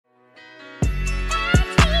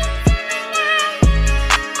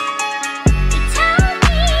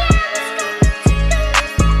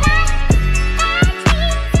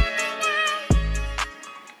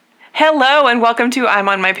Hello and welcome to I'm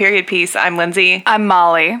on my period piece. I'm Lindsay. I'm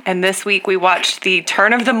Molly. And this week we watched the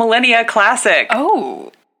Turn of the Millennia classic.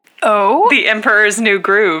 Oh. The Emperor's New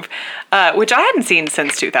Groove, which I hadn't seen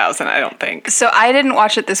since 2000, I don't think. So I didn't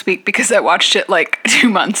watch it this week because I watched it like 2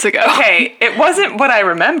 months ago. Okay, it wasn't what I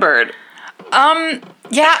remembered.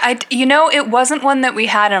 Yeah, it wasn't one that we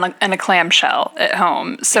had in a clamshell at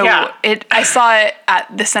home. So Yeah. I saw it at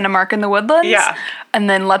the Cinemark in the Woodlands. Yeah. And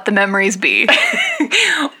then let the memories be.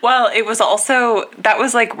 Well, it was also, that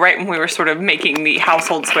was like right when we were sort of making the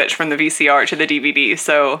household switch from the VCR to the DVD,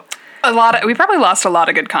 so... We probably lost a lot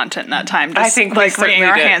of good content in that time. Just, I think we like wringing certainly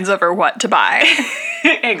our did. hands over what to buy.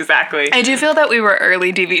 Exactly. I do feel that we were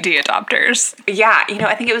early DVD adopters. Yeah,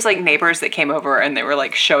 I think it was like neighbors that came over and they were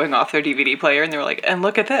like showing off their DVD player and they were like, and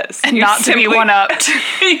look at this. And not to be one-upped.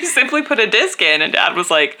 You simply put a disc in and Dad was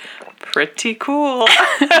like, pretty cool.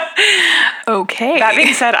 Okay. That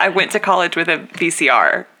being said, I went to college with a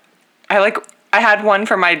VCR. I had one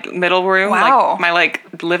for my middle room, Wow. my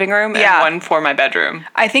living room, and Yeah. one for my bedroom.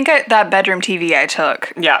 I think that bedroom TV I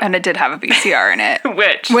took. Yeah. And it did have a VCR in it.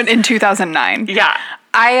 Which? In 2009. Yeah.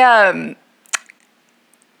 I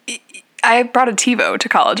brought a TiVo to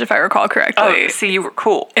college, if I recall correctly. Oh, see, you were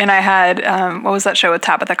cool. And I had, what was that show with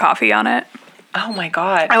Tabitha Coffee on it? Oh my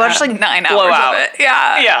God. I watched like 9 hours Blowout. of it.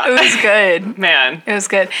 Yeah. Yeah. It was good. Man. It was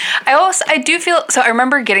good. I do feel, so I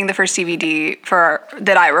remember getting the first DVD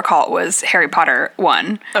that I recall was Harry Potter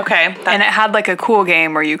 1. Okay. And it had like a cool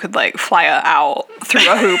game where you could like fly a owl through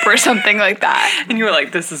a hoop or something like that. And you were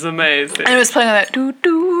like, this is amazing. And it was playing on that doo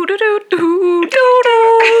doo doo doo doo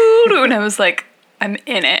doo doo, and I was like, I'm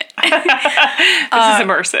in it. This is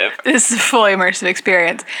immersive. This is a fully immersive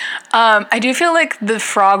experience. I do feel like the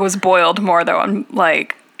frog was boiled more though on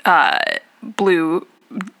like Blu-ray.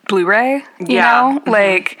 You know,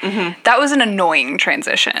 that was an annoying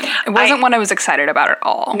transition. It wasn't one I was excited about at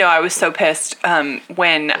all. No, I was so pissed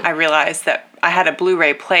when I realized that I had a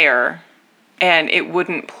Blu-ray player and it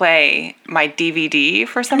wouldn't play my DVD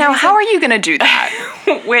for some reason. Now, how are you gonna do that?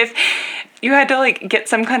 You had to like get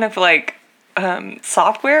some kind of like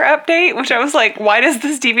software update, which I was like, why does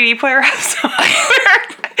this DVD player have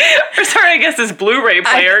software? Or sorry, I guess this Blu-ray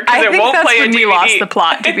player because it won't play a DVD. I think that's when you lost the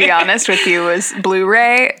plot, to be honest with you, was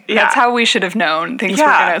Blu-ray. Yeah. That's how we should have known things were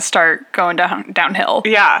gonna start going downhill.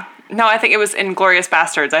 Yeah. No, I think it was Inglourious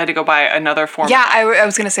Bastards. I had to go buy another format. Yeah, I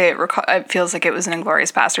was going to say it feels like it was an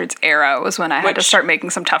Inglourious Bastards era was when I had to start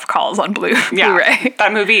making some tough calls on Blu-ray.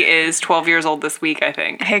 That movie is 12 years old this week, I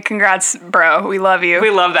think. Hey, congrats, bro. We love you.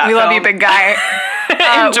 We love that We film. love you, big guy.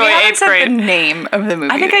 Enjoy we haven't 8th said grade. the name of the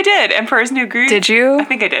movie. I think I did. Emperor's New Groove. Did you? I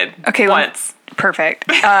think I did. Okay, once. Perfect.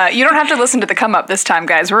 You don't have to listen to the come up this time,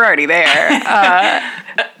 guys. We're already there.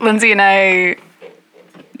 Lindsay and I,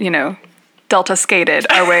 Delta skated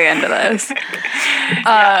our way into this.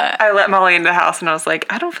 I let Molly into the house and I was like,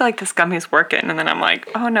 I don't feel like this gummy's working. And then I'm like,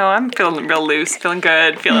 oh no, I'm feeling real loose, feeling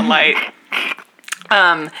good, feeling light.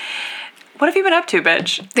 What have you been up to,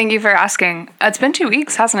 bitch? Thank you for asking. It's been 2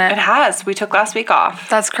 weeks, hasn't It it? has. We took last week off.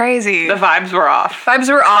 That's crazy. The vibes were off.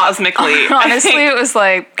 Vibes were off. Cosmically. Honestly, it was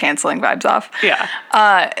like canceling vibes off. Yeah.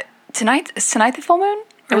 Is tonight the full moon?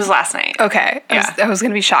 It was last night. Okay. Yeah. I was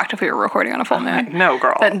going to be shocked if we were recording on a full moon. No,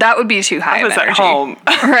 girl. That would be too high I was of at energy. home.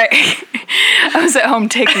 Right. I was at home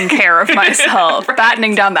taking care of myself,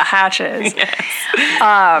 battening down the hatches. Yes.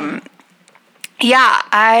 Yeah,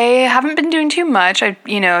 I haven't been doing too much. I've,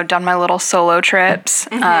 done my little solo trips.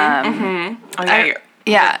 Oh,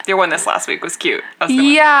 yeah. Your one this last week was cute.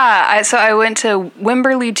 Yeah, so I went to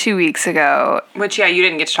Wimberley 2 weeks ago. Which, yeah, you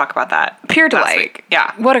didn't get to talk about that. Pure last delight. week.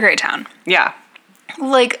 Yeah. What a great town. Yeah.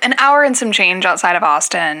 Like an hour and some change outside of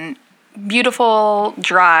Austin. Beautiful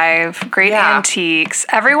drive, great antiques.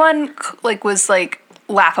 Everyone was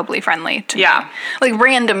laughably friendly to me. Like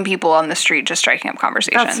random people on the street just striking up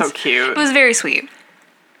conversations. That's so cute. It was very sweet.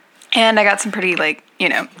 And I got some pretty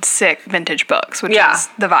sick vintage books, which is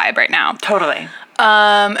the vibe right now. Totally.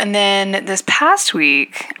 And then this past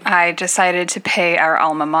week, I decided to pay our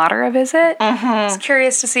alma mater a visit. I was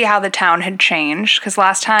curious to see how the town had changed, because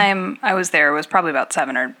last time I was there was probably about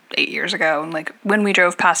 7 or 8 years ago. And when we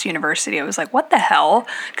drove past university, I was like, what the hell?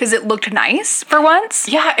 Because it looked nice for once.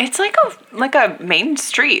 Yeah, it's like a main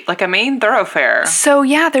street, like a main thoroughfare. So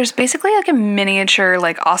yeah, there's basically like a miniature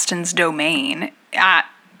Austin's Domain on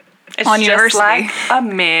just University. Like a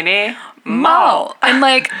mini mall.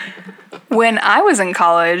 And when I was in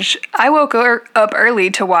college, I woke up early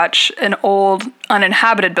to watch an old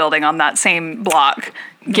uninhabited building on that same block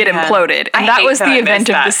get imploded. And that was the event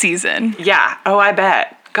of the season. Yeah. Oh, I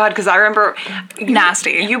bet. God, because I remember...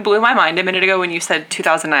 Nasty. You blew my mind a minute ago when you said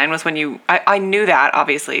 2009 was when you... I knew that,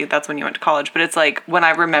 obviously. That's when you went to college. But it's like, when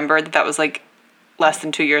I remembered that was like less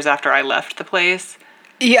than 2 years after I left the place.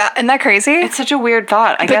 Yeah, isn't that crazy? It's such a weird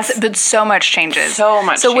thought, I guess. But so much changes. So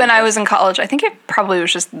much So when I changes. was in college, I think it probably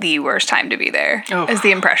was just the worst time to be there, Oh. is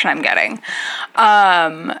the impression I'm getting.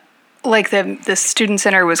 Like the student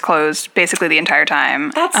center was closed basically the entire time.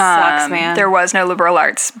 That sucks, man. There was no liberal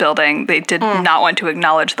arts building. They did not want to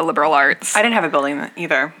acknowledge the liberal arts. I didn't have a building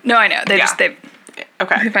either. No, I know. They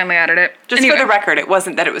Okay. finally added it. Just Anyway. for the record, it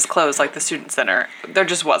wasn't that it was closed like the student center. There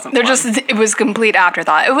just wasn't They're one. it was complete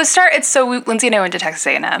afterthought. Lindsay and I went to Texas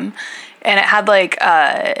A&M, and it had like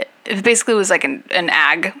it basically was like an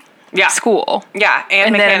ag school. Yeah,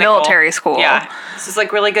 and then a mechanical. military school. Yeah. This is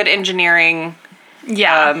like really good engineering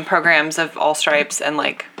Yeah. programs of all stripes and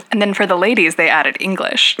like... And then for the ladies, they added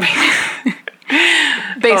English.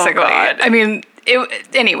 Basically. God. I mean,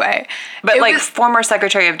 anyway. But it like was- former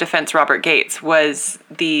Secretary of Defense Robert Gates was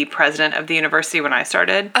the president of the university when I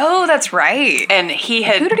started. Oh, that's right. And he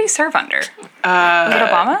had... Who did he serve under? Was it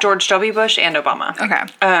Obama? George W. Bush and Obama.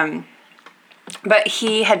 Okay. But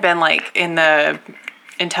he had been like in the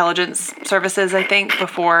intelligence services, I think,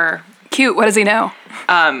 before... Cute. What does he know?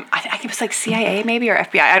 I think it was like CIA maybe or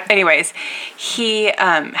FBI. Anyways, he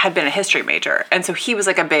had been a history major, and so he was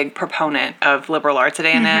like a big proponent of liberal arts at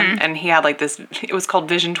A&M, and he had like this. It was called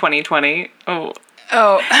Vision 2020. Oh.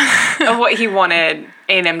 Of what he wanted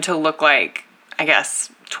A&M to look like. I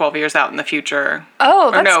guess 12 years out in the future.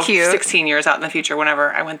 Oh, that's cute. 16 years out in the future.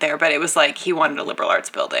 Whenever I went there, but it was like he wanted a liberal arts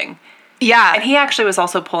building. Yeah. And he actually was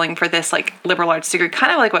also pulling for this like liberal arts degree,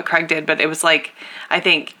 kind of like what Craig did, but it was like, I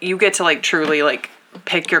think you get to like truly like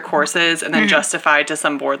pick your courses and then justify to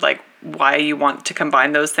some board like why you want to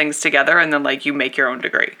combine those things together, and then like you make your own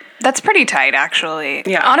degree. That's pretty tight, actually.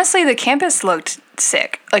 Yeah. Honestly, the campus looked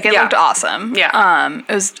sick. Like, it Yeah. looked awesome. Yeah.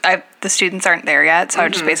 It was, the students aren't there yet, so I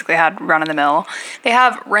just basically had run of the mill. They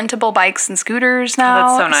have rentable bikes and scooters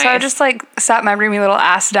now. That's so nice. So I just, like, sat my roomy little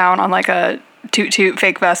ass down on, like, a toot-toot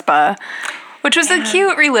fake Vespa, which was a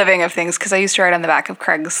cute reliving of things, because I used to ride on the back of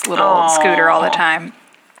Craig's little scooter all the time.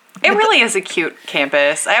 It really is a cute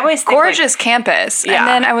campus. I always think Gorgeous campus. Yeah. And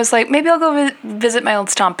then I was like, maybe I'll go visit my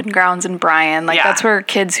old stomping grounds in Bryan. Like, Yeah. that's where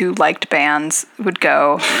kids who liked bands would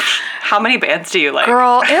go. how many bands do you like?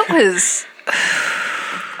 Girl, it was...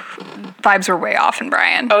 Vibes were way off in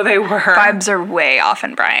Bryan. Oh, they were. Vibes are way off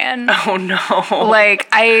in Bryan. Oh no. Like,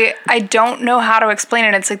 I don't know how to explain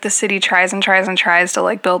it. It's like the city tries and tries and tries to,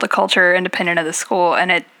 like, build a culture independent of the school,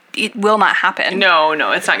 and it will not happen. No,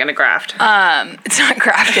 it's not going to graft. It's not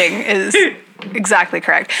crafting is exactly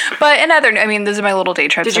correct. But those are my little day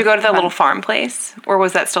trips. Did you go to the little farm place, or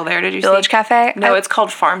was that still there? Did you Village see? Cafe? No, it's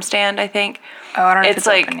called Farm Stand, I think. Oh, I don't know if it's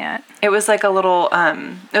like open yet. it was like a little.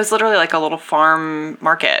 It was literally like a little farm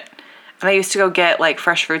market, and I used to go get like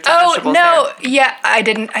fresh fruits and Oh, vegetables no. there. Yeah, I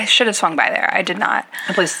didn't. I should have swung by there. I did not.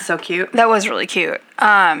 The place is so cute. That was really cute.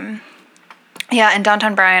 Yeah, in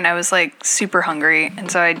downtown Bryan, I was like super hungry, and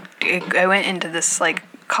so I went into this like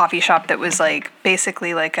coffee shop that was like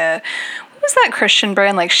basically like a, what was that Christian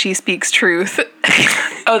brand, like She Speaks Truth?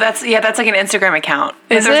 Oh, that's like an Instagram account.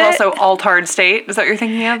 Is There's it? also Altard State. Is that what you're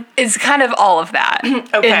thinking of? It's kind of all of that.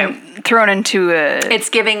 Okay. Thrown into a... It's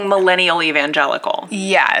giving millennial evangelical.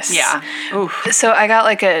 Yes. Yeah. Oof. So I got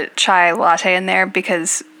like a chai latte in there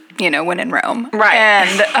because, when in Rome. Right.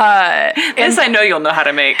 And This I know you'll know how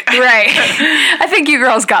to make. right. I think you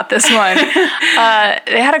girls got this one.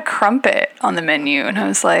 They had a crumpet on the menu, and I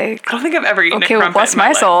was like, I don't think I've ever eaten okay, a well, crumpet bless in my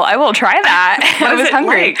life. soul. I will try that. I is was it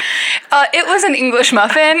hungry. like? It was an English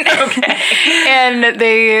muffin. Okay. And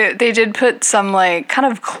they did put some like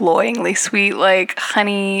kind of cloyingly sweet like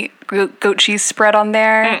honey goat cheese spread on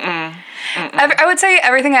there. I would say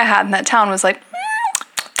everything I had in that town was like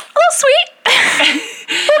a little sweet,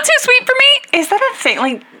 a little too sweet for me. Is that a thing?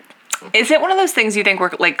 Like, is it one of those things you think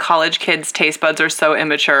where like college kids' taste buds are so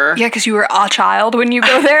immature? Yeah, because you were a child when you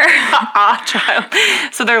go there. Child.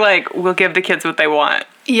 So they're like, we'll give the kids what they want.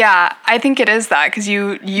 Yeah, I think it is that because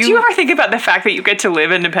you. Do you ever think about the fact that you get to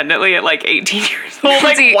live independently at like 18 years old?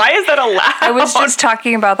 Like, See, why is that allowed? I was just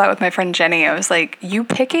talking about that with my friend Jenny. I was like, you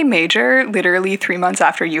pick a major literally 3 months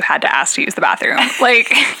after you had to ask to use the bathroom. Like,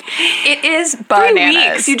 it is 3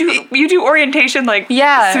 bananas. weeks. You do orientation like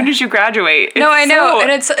Yeah. as soon as you graduate. No, I know,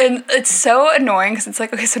 So, and it's so annoying because it's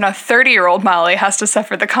like, okay, so now 30-year-old Molly has to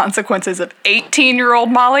suffer the consequences of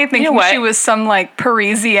 18-year-old Molly thinking what? she was some like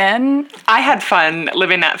Parisienne. I had fun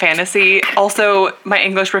living that fantasy. Also, my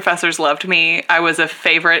English professors loved me. I was a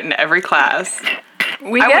favorite in every class.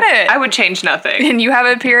 We get it. I would change nothing. And you have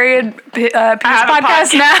a period piece I have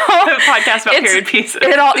podcast now. a podcast about period pieces.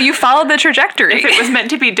 You followed the trajectory. If it was meant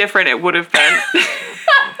to be different, it would have been.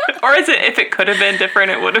 Or is it if it could have been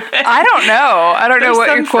different, it would have been? I don't know. I don't know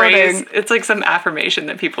what you're quoting. It's like some affirmation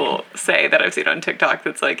that people say that I've seen on TikTok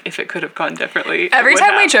that's like, if it could have gone differently. Every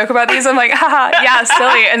time we joke about these, I'm like, haha, yeah,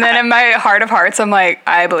 silly. And then in my heart of hearts, I'm like,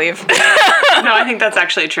 I believe. No, I think that's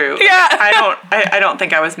actually true. Yeah. I don't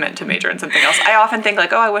think I was meant to major in something else. I often think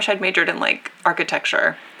like, oh, I wish I'd majored in like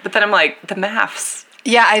architecture. But then I'm like, the maths.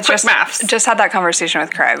 Yeah, I just had that conversation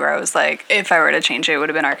with Craig where I was like, if I were to change it, it would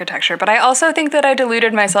have been architecture. But I also think that I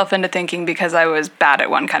deluded myself into thinking because I was bad at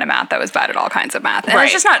one kind of math, I was bad at all kinds of math. And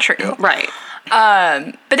it's just not true. Right.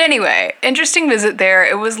 But anyway, interesting visit there.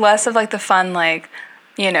 It was less of like the fun, like,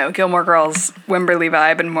 you know, Gilmore Girls, Wimberley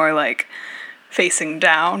vibe and more like facing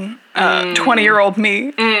down 20-year-old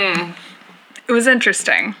me. It was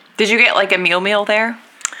interesting. Did you get like a meal there?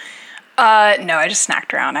 No, I just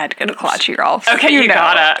snacked around. I had to go to Kolache Golf. Okay, you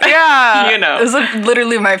gotta. Yeah. You know. It was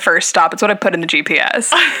literally my first stop. It's what I put in the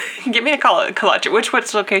GPS. Give me a Kolache.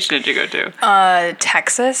 Which location did you go to?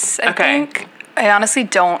 Texas, I think. I honestly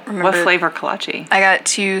don't remember. What flavor kolache? I got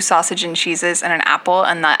 2 sausage and cheeses and an apple,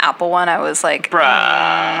 and that apple one I was like, bruh.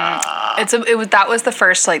 That was the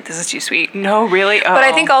first like, this is too sweet. No, really? Oh. But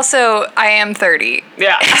I think also I am 30.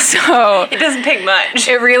 Yeah. So it doesn't take much.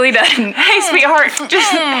 It really doesn't. Hey, sweetheart,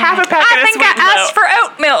 just half a packet of sweet I asked for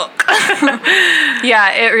oat milk.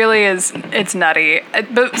 Yeah, it really is. It's nutty.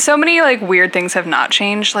 But so many like weird things have not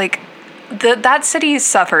changed. Like that city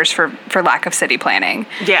suffers for lack of city planning.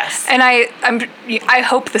 Yes. And I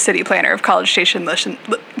hope the city planner of College Station listens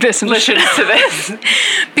to this.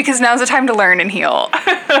 Because now's the time to learn and heal.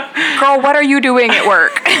 Girl, what are you doing at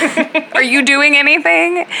work? Are you doing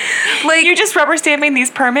anything? Like, you just rubber stamping these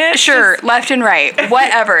permits? Sure, left and right,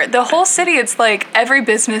 whatever. The whole city, it's like every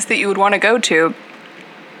business that you would want to go to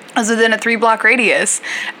was within a 3-block radius.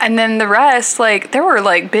 And then the rest, like, there were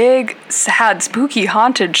like big, sad, spooky,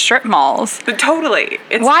 haunted strip malls. Totally.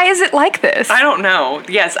 Why is it like this? I don't know.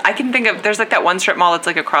 Yes, I can think of, there's like that one strip mall that's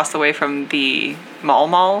like across the way from the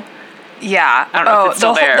mall. Yeah. I don't know if it's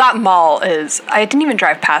still there. That mall is, I didn't even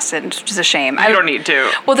drive past it, which is a shame. You don't need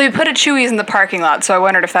to. Well, they put a Chewy's in the parking lot, so I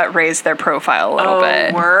wondered if that raised their profile a little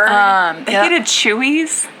bit. Word? They get a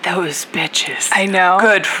Chewy's? Those bitches. I know.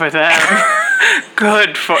 Good for them.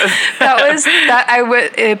 Good for them.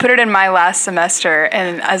 I put it in my last semester,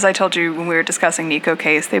 and as I told you when we were discussing Nico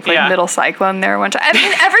Case, they played Middle Cyclone there one time. I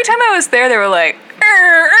mean, every time I was there, they were like,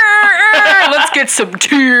 let's get some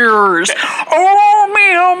tears. Oh,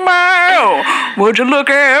 me, oh, my. Would you look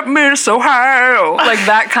at Miss Ohio? Like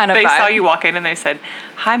that kind of They vibe. saw you walk in and they said,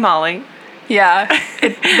 hi, Molly. Yeah.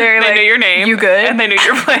 They like, knew your name. You good? And they knew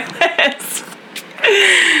your playlist.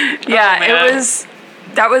 Yeah,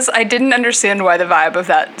 I didn't understand why the vibe of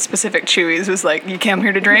that specific Chewy's was like, you came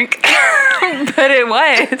here to drink. But it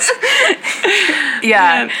was.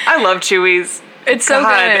 Yeah. Man, I love Chewy's. It's so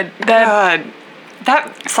good. God.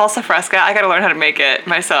 That salsa fresca, I gotta learn how to make it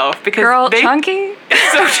myself because chunky.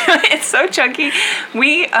 It's so chunky.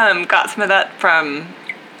 We got some of that from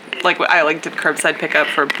I did curbside pickup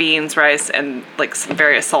for beans, rice, and like some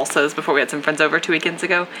various salsas before we had some friends over 2 weekends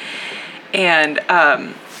ago. And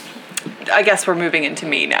I guess we're moving into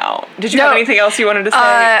me now. Did you have anything else you wanted to say?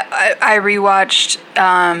 I rewatched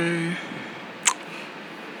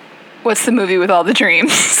what's the movie with all the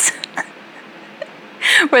dreams?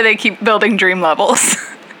 Where they keep building dream levels.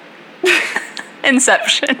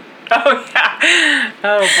 Inception. Oh, yeah.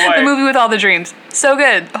 Oh, boy. The movie with all the dreams. So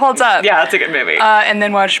good. Holds up. Yeah, it's a good movie. And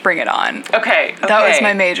then watched Bring It On. Okay. That was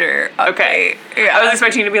my major. Okay. Yeah. I was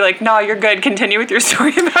expecting you to be like, no, you're good. Continue with your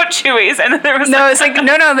story about Chewy's. And then there was no, it's like,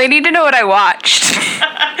 no, they need to know what I watched.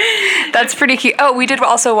 That's pretty key. Oh, we did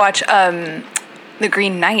also watch The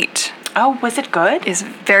Green Knight. Oh, was it good? Is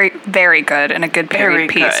very, very good and a good period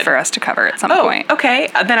piece for us to cover at some point. Okay.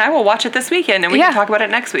 Then I will watch it this weekend and we can talk about it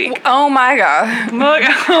next week. Oh my god.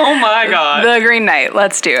 Oh my god. The Green Knight.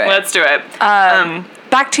 Let's do it. Let's do it.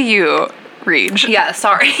 Back to you, Reed. Yeah,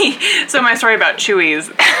 sorry. So my story about Chewy's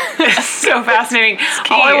is so fascinating.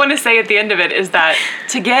 All I want to say at the end of it is that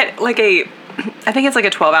to get I think it's like a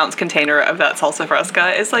 12-ounce container of that salsa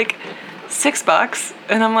fresca is like $6,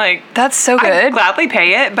 and I'm like, that's so good. I'd gladly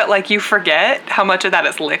pay it, but like you forget how much of that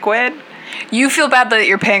is liquid. You feel bad that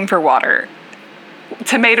you're paying for water.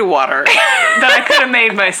 Tomato water that I could have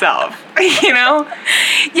made myself, you know?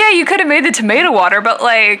 Yeah, you could have made the tomato water, but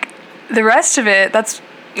like the rest of it, that's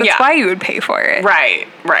why you would pay for it. Right.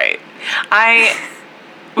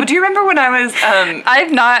 Well, do you remember when I was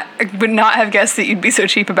would not have guessed that you'd be so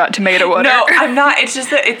cheap about tomato water. No, I'm not. It's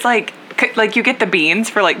just that it's like like you get the beans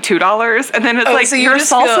for like $2, and then it's like so you your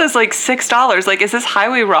just salsa feel- is like $6. Like, is this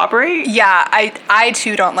highway robbery? Yeah, I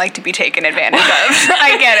too don't like to be taken advantage of.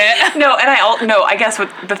 I get it. No, and I guess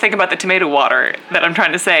what the thing about the tomato water that I'm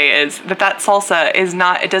trying to say is that salsa is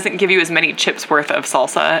not. It doesn't give you as many chips worth of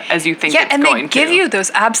salsa as you think. Yeah, it's and going they give to. you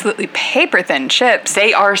those absolutely paper thin chips.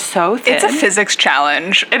 They are so thin. It's a physics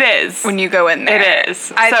challenge. It is When you go in there. It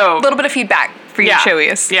is. A So little bit of feedback for you, yeah,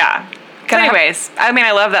 Chewies. Yeah. So Can I have- anyways, I mean,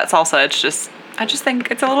 I love that salsa. It's just. I just think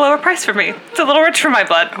it's a little overpriced for me. It's a little rich for my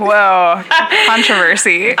blood. Whoa,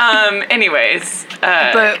 controversy. Anyways,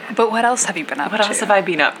 but what else have you been up to? what else have I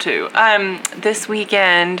been up to? This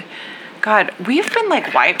weekend, God, we've been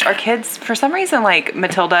like wiped. Our kids, for some reason, like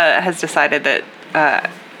Matilda has decided that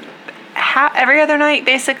every other night,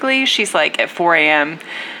 basically, she's like at 4 a.m.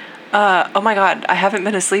 Oh my God, I haven't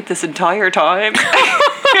been asleep this entire time.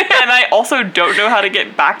 And I also don't know how to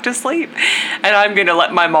get back to sleep. And I'm going to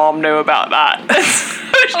let my mom know about that.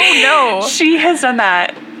 Oh no. She has done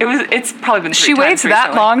that. It's probably been 3 She times waits that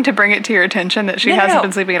recently. long to bring it to your attention that she No, hasn't no.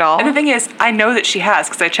 been sleeping at all? And the thing is, I know that she has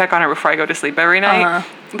because I check on her before I go to sleep every night.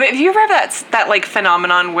 But if you ever have that like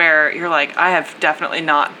phenomenon where you're like, I have definitely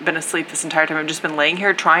not been asleep this entire time. I've just been laying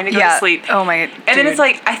here trying to go to sleep. Oh my And then it's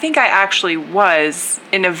like, I think I actually was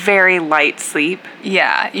in a very light sleep.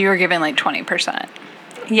 Yeah, you were given like 20%.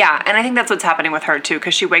 Yeah, and I think that's what's happening with her too,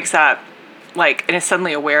 because she wakes up like and is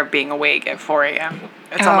suddenly aware of being awake at 4 a.m.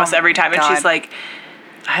 It's almost every time, and she's God. like,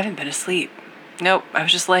 I haven't been asleep. Nope, I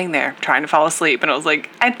was just laying there trying to fall asleep, and I was like,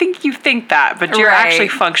 I think you think that, but you're Right. actually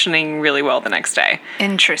functioning really well the next day.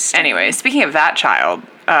 Interesting. Anyway, speaking of that child,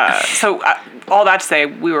 all that to say,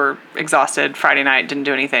 we were exhausted Friday night, didn't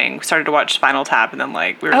do anything. We started to watch Spinal Tap, and then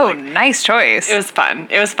like we were Oh, like, nice choice. it was fun.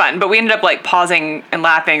 It was fun. But we ended up like pausing and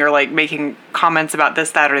laughing or like making comments about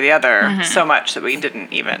this, that, or the other so much that we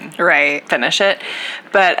didn't even right. finish it.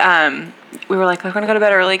 But we were like, we're going to go to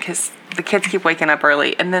bed early because the kids keep waking up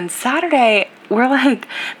early. And then Saturday, we're like,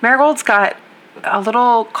 Marigold's got a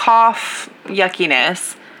little cough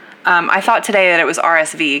yuckiness. I thought today that it was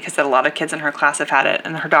RSV because a lot of kids in her class have had it,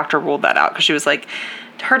 and her doctor ruled that out because she was like,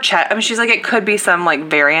 her chest, I mean, she's like, it could be some like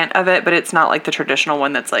variant of it, but it's not like the traditional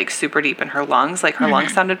one that's like super deep in her lungs. Like her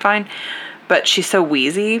lungs sounded fine, but she's so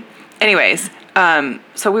wheezy. Anyways,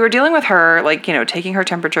 so we were dealing with her, like, you know, taking her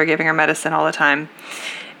temperature, giving her medicine all the time.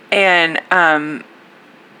 And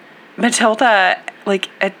Matilda, like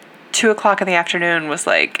at 2:00 in the afternoon, was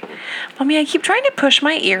like, Mommy, I keep trying to push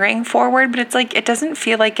my earring forward, but it's like, it doesn't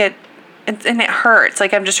feel like it, and it hurts.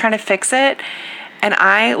 Like, I'm just trying to fix it. And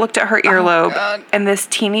I looked at her earlobe, God. and this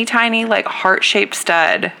teeny tiny, like, heart-shaped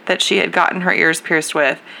stud that she had gotten her ears pierced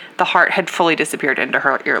with, the heart had fully disappeared into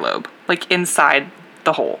her earlobe, like, inside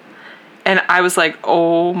the hole. And I was like,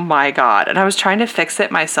 oh my God. And I was trying to fix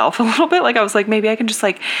it myself a little bit. Like, I was like, maybe I can just,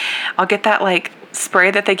 like, I'll get that, like,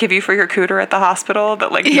 spray that they give you for your cooter at the hospital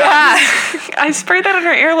that, like, Yeah. I sprayed that on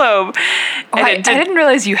her earlobe. Oh, And I it did. didn't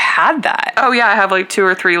realize you had that. Oh, yeah, I have, like, 2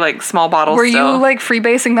 or 3, like, small bottles Were still. you like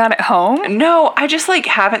freebasing that at home? No, I just, like,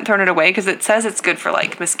 haven't thrown it away because it says it's good for,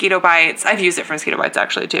 like, mosquito bites. I've used it for mosquito bites,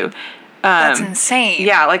 actually, too. That's insane.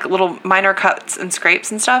 Yeah, like little minor cuts and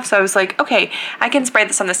scrapes and stuff. So I was like, okay, I can spray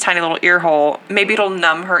this on this tiny little ear hole. Maybe it'll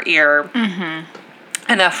numb her ear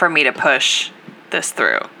enough for me to push this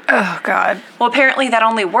through. Oh God. Well, apparently that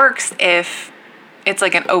only works if it's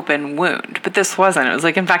like an open wound, but this wasn't. It was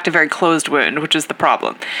like, in fact, a very closed wound, which is the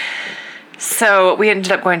problem. So we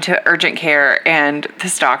ended up going to urgent care, and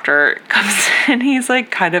this doctor comes in. He's like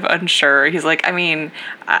kind of unsure. He's like, I mean,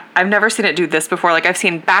 I've never seen it do this before. Like, I've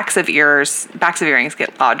seen backs of earrings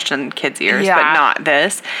get lodged in kids' ears, Yeah. but not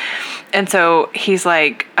this. And so he's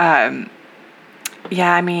like,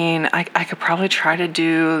 yeah, I mean, I could probably try to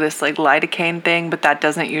do this like lidocaine thing, but that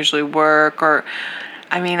doesn't usually work. Or,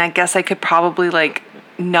 I mean, I guess I could probably like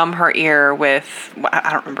numb her ear with, I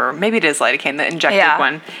don't remember, maybe it is lidocaine, the injected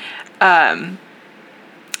one.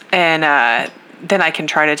 And then I can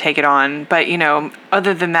try to take it on. But, you know,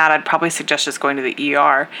 other than that, I'd probably suggest just going to the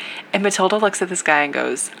ER. And Matilda looks at this guy and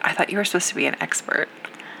goes, I thought you were supposed to be an expert.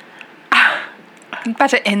 I'm about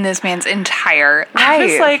to end this man's entire life. I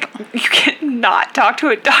was like, you cannot talk to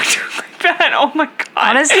a doctor like that. Oh my God.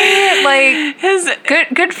 honestly,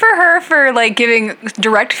 like, good for her for like giving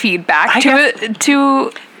direct feedback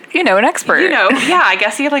to you know, an expert. You know, yeah, I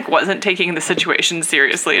guess he like wasn't taking the situation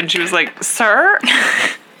seriously, and she was like, "Sir,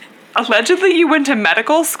 allegedly you went to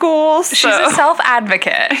medical school." So. She's a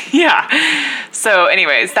self-advocate. Yeah. So,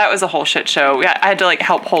 anyways, that was a whole shit show. I had to like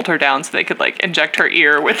help hold her down so they could like inject her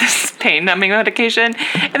ear with this pain numbing medication,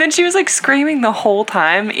 and then she was like screaming the whole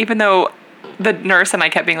time, even though the nurse and I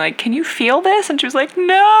kept being like, can you feel this? And she was like,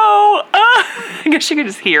 no. I guess she could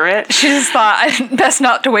just hear it. She just thought, best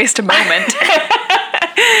not to waste a moment.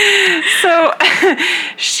 So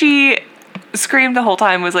she screamed the whole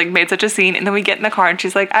time, was like, made such a scene. And then we get in the car and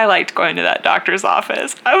she's like, I liked going to that doctor's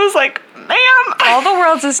office. I was like, ma'am. All the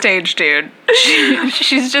world's a stage, dude.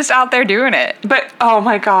 She's just out there doing it. But oh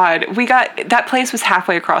my God, that place was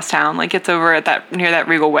halfway across town. Like it's over at near that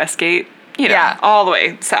Regal Westgate, Yeah. all the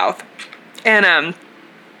way south. And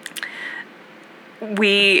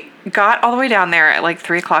we got all the way down there at like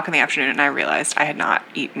 3:00 in the afternoon, and I realized I had not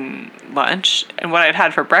eaten lunch, and what I'd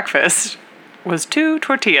had for breakfast was 2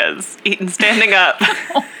 tortillas eaten standing up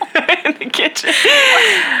in the kitchen.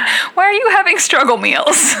 Why are you having struggle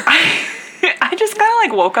meals? I just kind of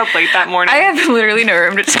like woke up late that morning. I have literally no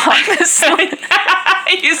room to talk this morning.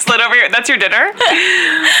 You slid over here. That's your dinner?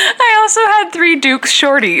 I also had 3 Duke's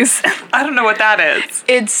shorties. I don't know what that is.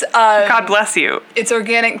 It's God bless you. It's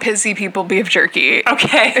organic Pissy People beef jerky.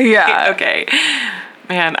 Okay. Yeah. Okay.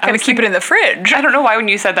 Man, Gotta keep it in the fridge. I don't know why when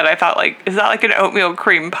you said that I thought like, is that like an oatmeal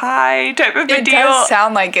cream pie type of a It deal? does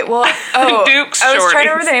sound like it. Well, Duke's I was trying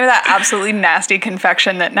to remember shorties. the name of that absolutely nasty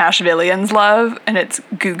confection that Nashvillians love, and it's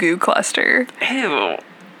Goo Goo Cluster. Ew.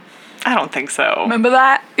 I don't think so. Remember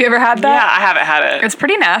that? You ever had that? Yeah, I haven't had it. It's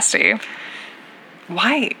pretty nasty.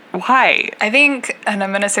 Why? I think, and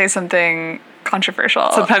I'm gonna say something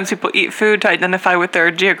controversial. Sometimes people eat food to identify with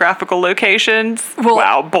their geographical locations. Well-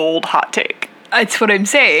 Wow, bold hot take. It's what I'm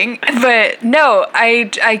saying. But no,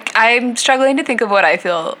 I'm struggling to think of what I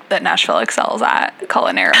feel that Nashville excels at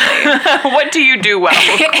culinarily. What do you do well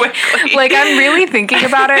quickly? Like, I'm really thinking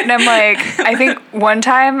about it, and I'm like, I think one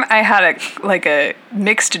time I had a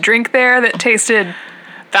mixed drink there that tasted,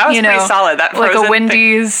 that was pretty solid. That like frozen a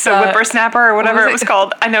Wendy's, the whippersnapper or whatever was it was it?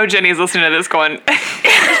 called. I know Jenny's listening to this going,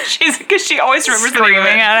 because she always remembers the name of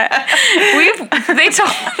screaming it. at it. They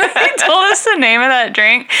told us the name of that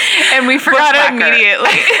drink, and we forgot it Bushwhacker.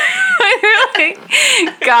 immediately. We were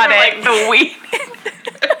like, got We're it. like the weed.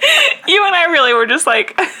 You and I really were just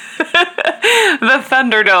like the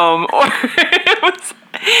Thunderdome, or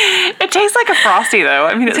it tastes like a Frosty though.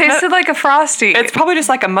 I mean, It tasted like a Frosty. it's probably just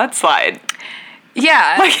like a mudslide,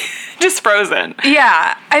 yeah. like just frozen.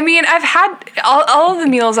 Yeah, I mean, I've had all of the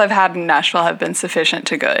meals I've had in Nashville have been sufficient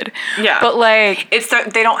to good. Yeah. but like,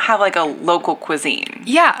 They don't have like a local cuisine.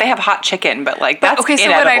 Yeah. they have hot chicken, but like that's okay, so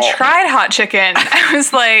inedible. when I tried hot chicken, I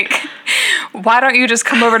was like, why don't you just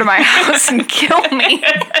come over to my house and kill me?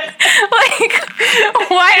 Like,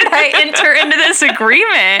 why did I enter into this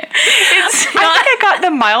agreement? It's I not. think I got the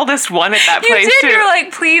mildest one at that You place did. too. You were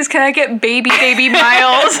like, please, can I get baby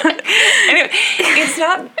miles? And it's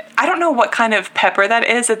not. I don't know what kind of pepper that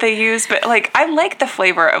is that they use, but like I like the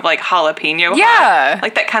flavor of like jalapeno. Yeah. hot,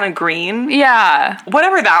 like that kind of green. Yeah.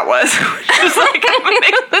 Whatever that was, just like I'm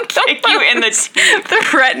gonna kick you in the teeth. The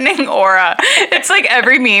threatening aura. It's like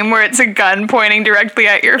every meme where it's a gun pointing directly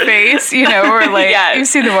at your face, you know, or like Yes. you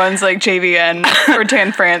see the ones like JVN or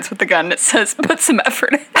Tan France with the gun that says put some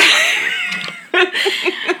effort in.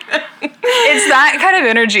 It's that kind of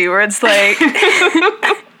energy where it's like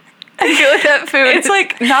I feel like that food It's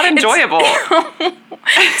like not enjoyable.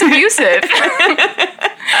 it's abusive.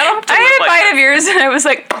 I had a bite of yours and I was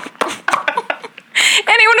like,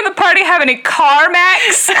 anyone in the party have any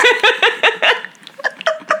CarMax?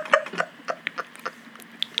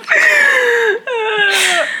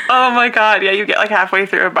 Oh my god, yeah, you get like halfway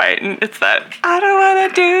through a bite and it's that I don't wanna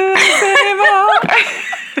do this anymore.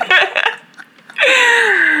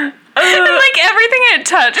 And like everything it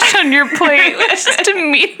touched on your plate was just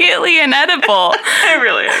immediately inedible. It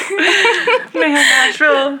really is. Man,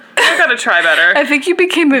 Nashville. I gotta try better. I think you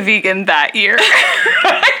became a vegan that year.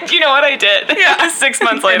 You know what I did? Yeah. 6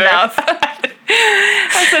 months later. Enough.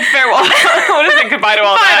 I said farewell. I want to say goodbye to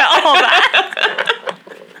all that. All that.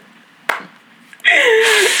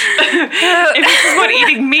 If this is what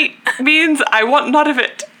eating meat means, I want none of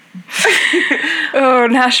it. Oh,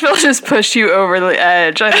 Nashville just pushed you over the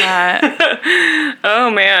edge on that. Oh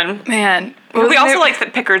man. Man. We also like the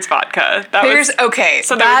Pickard's vodka. That Pickers, was okay,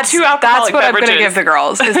 so there were two alcoholic that's what I'm beverages. going to give the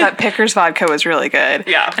girls, is that Pickers vodka was really good.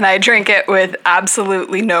 Yeah. And I drink it with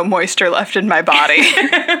absolutely no moisture left in my body.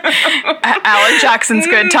 At Alan Jackson's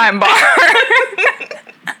Good Time Bar.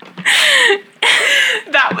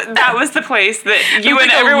 that was the place that you and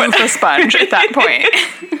Like everyone a loofah sponge at that point.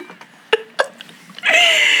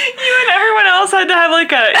 you and everyone else had to have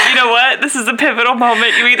like a, you know what? This is a pivotal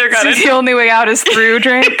moment. You either got The to only way out is through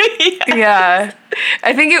drink. Yeah.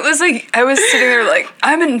 I think it was like, I was sitting there like,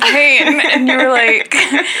 I'm in pain. And you were like,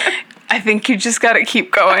 I think you just gotta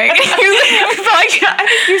keep going. I think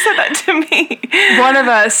you said that to me. One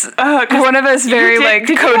of us very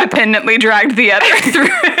codependently dragged the other through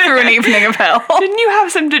an evening of hell. Didn't you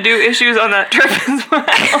have some to-do issues on that trip as well?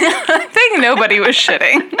 I think nobody was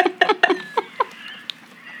shitting.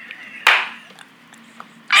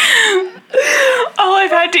 All I've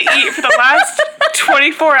had to eat for the last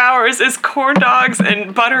 24 hours is corn dogs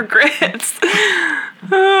and butter grits.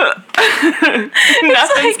 Nothing's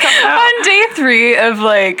coming out. On day 3 of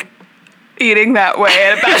eating that way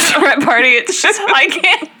at a bachelorette party, it's just I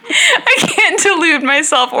can't delude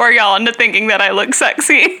myself or y'all into thinking that I look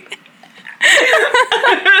sexy.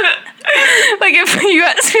 If you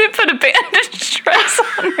asked me to put a bandage dress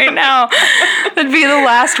on right now, that'd be the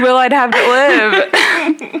last will I'd have to live.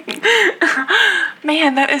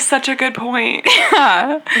 Man, that is such a good point.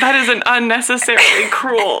 Yeah. That is an unnecessarily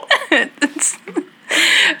cruel.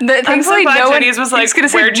 Thankfully, glad no one Jenny's was like, I was gonna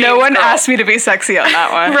say, "Wear no jeans, one girl." asked me to be sexy on that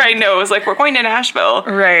one. Right, no, it was like, we're going to Nashville.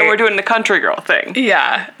 Right. And we're doing the country girl thing.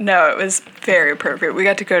 Yeah, no, it was very appropriate. We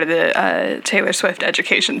got to go to the Taylor Swift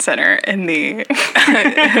Education Center in the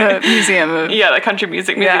museum. Yeah, the Country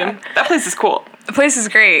Music Museum. Yeah. That place is cool. The place is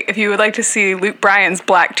great. If you would like to see Luke Bryan's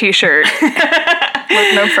black t-shirt,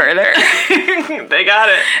 look no further. They got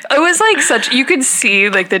it. It was you could see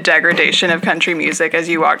the degradation of country music as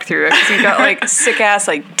you walked through it. Because you got sick ass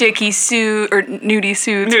Dickie suit or nudie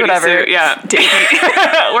suits, Nudie whatever. suit, yeah. Dickie.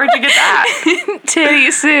 Where'd you get that? Titty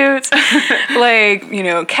suits,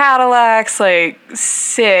 Cadillacs,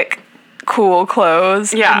 sick, cool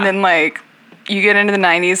clothes. Yeah. And then you get into the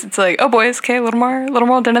 90s, it's oh boys, okay, a little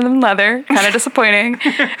more denim and leather, kind of disappointing.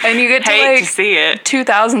 And you get Hate to to see it.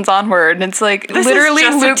 2000s onward, and it's This literally is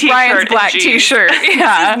just a Luke t-shirt Bryan's and black jeans. t-shirt.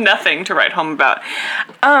 Yeah. Nothing to write home about.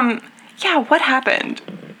 Yeah, what happened?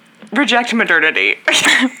 Reject modernity.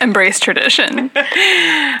 Embrace tradition. my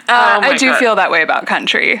I do God. feel that way about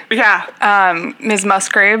country. Yeah. Ms.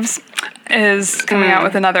 Musgraves is coming out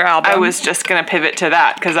with another album. I was just going to pivot to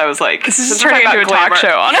that because I was like, This is since we're turning talking into a about talk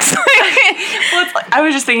glamour- show, honestly. Well, I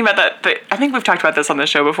was just thinking about that. But I think we've talked about this on the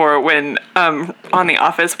show before when, on The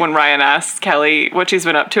Office, when Ryan asked Kelly what she's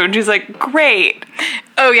been up to, and she's like, great.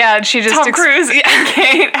 Oh, yeah, and she just... Tom Cruise and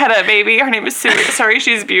Kate had a baby. Her name is Sue. Sorry,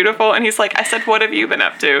 she's beautiful. And he's like, I said, what have you been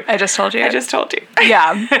up to? I just told you. I just told you.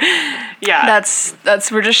 Yeah. Yeah. That's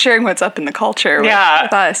we're just sharing what's up in the culture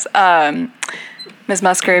with us. Ms.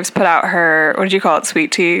 Musgraves put out her, what did you call it,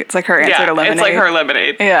 sweet tea? It's her answer to lemonade. It's like her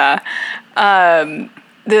lemonade. Yeah.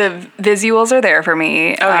 The visuals are there for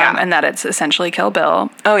me. Oh, yeah. And that it's essentially Kill Bill.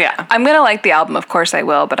 Oh, yeah. I'm going to like the album, of course I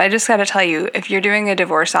will, but I just got to tell you, if you're doing a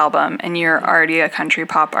divorce album and you're already a country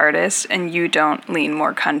pop artist and you don't lean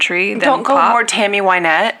more country than Don't go pop, more Tammy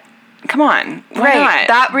Wynette. Come on. Why right. not?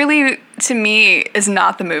 That really, to me, is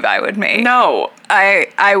not the move I would make. No.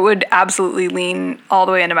 I would absolutely lean all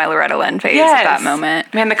the way into my Loretta Lynn phase at that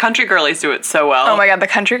moment. Man, the country girlies do it so well. Oh my God, the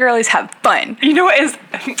country girlies have fun. You know what is,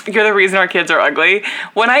 you're the reason our kids are ugly.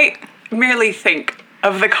 When I merely think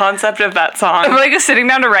of the concept of that song, I'm just sitting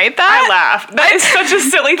down to write that. I laugh. That is such a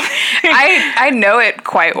silly thing. I know it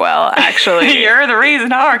quite well, actually. You're the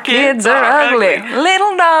reason our Kids are ugly,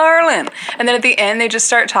 little darling. And then at the end, they just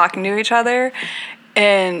start talking to each other,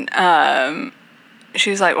 and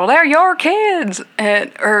she's like, "Well, they're your kids,"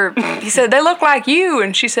 or he said, "They look like you,"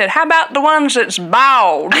 and she said, "How about the ones that's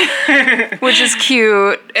bald?" Which is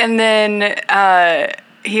cute. And then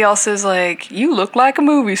he also is like, "You look like a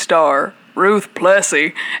movie star." Ruth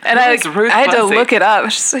Plessy. And I Who's Ruth had to Plessy? look it up.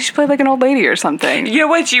 She played like an old lady or something. You know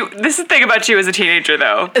what this is the thing about you as a teenager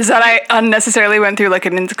though. Is that I unnecessarily went through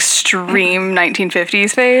an extreme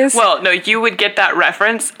 1950s phase? Well, no, you would get that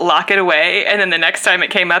reference, lock it away, and then the next time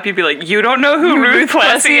it came up, you'd be like, you don't know who Ruth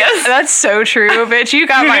Plessy is? That's so true, bitch. You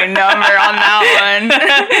got my number on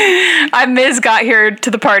that one. Ms. got here to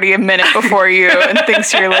the party a minute before you and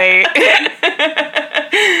thinks you're late.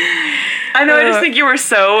 I know, I just think you were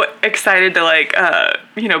so excited to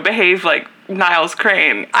behave like Niles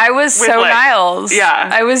Crane. I was so Niles. Yeah.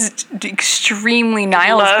 I was extremely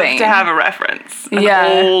Niles Love Bane. to have a reference. An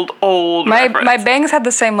Yeah. old reference. My bangs had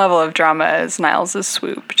the same level of drama as Niles'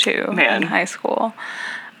 swoop, too, Man. in high school.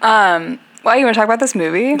 Well, you want to talk about this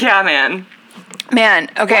movie? Yeah, man. Man,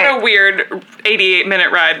 okay. What a weird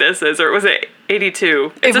 88-minute ride this is, or was it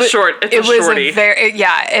 82? It's a shorty.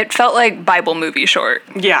 It felt like Bible movie short.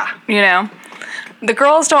 Yeah. You know? The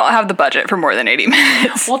girls don't have the budget for more than 80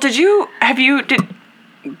 minutes. Well, did you read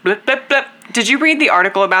the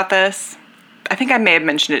article about this? I think I may have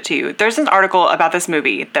mentioned it to you. There's an article about this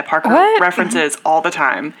movie that Parker What? references all the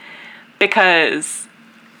time because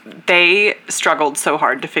they struggled so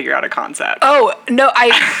hard to figure out a concept. Oh, no,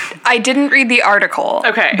 I didn't read the article.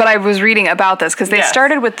 Okay. But I was reading about this because they Yes.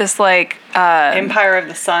 started with this like Empire of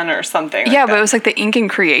the Sun or something. yeah, like but that. it was like the Incan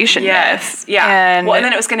creation Yes. myth. Yeah. And well, and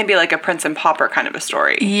then it was going to be like a Prince and Pauper kind of a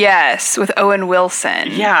story. yes, with Owen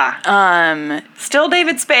Wilson. Yeah. Still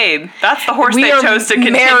David Spade. That's the horse We they are chose to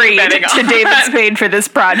continue married betting to on. David Spade for this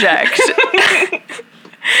project.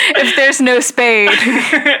 If there's no Spade,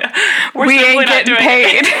 We're we simply ain't not getting doing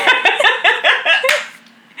paid.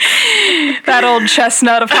 That old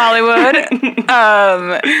chestnut of Hollywood.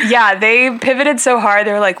 Yeah, they pivoted so hard.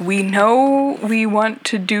 They were like, we know we want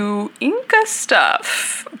to do Inca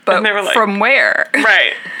stuff, but And they were like- from where?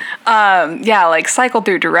 Right. Yeah, like cycle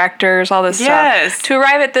through directors, all this Yes. stuff to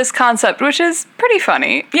arrive at this concept, which is pretty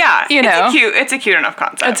funny. Yeah. You know. It's a cute enough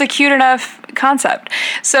concept. It's a cute enough concept.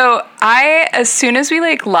 So as soon as we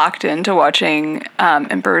like locked into watching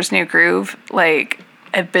Emperor's New Groove, like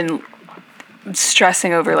I've been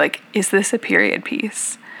stressing over like, is this a period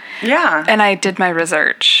piece? yeah. And I did my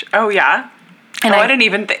research. oh, yeah. And I I didn't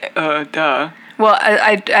even think. Duh. Well,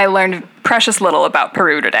 I learned precious little about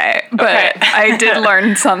Peru today, but Okay. I did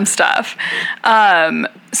learn some stuff.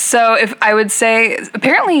 So if I would say,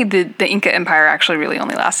 apparently the Inca Empire actually really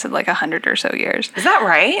only lasted like 100 or so years. Is that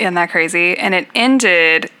right? Isn't that crazy? And it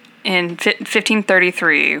ended in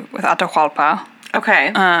 1533 with Atahualpa.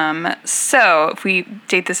 Okay. So if we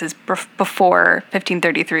date this as before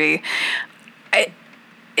 1533,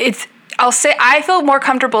 I feel more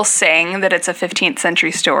comfortable saying that it's a 15th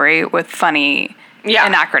century story with funny Yeah.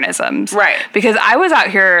 anachronisms. Right. Because I was out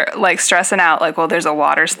here like stressing out like, well, there's a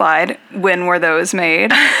water slide. When were those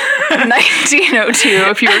made? 1902,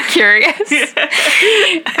 if you were curious.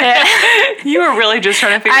 you were really just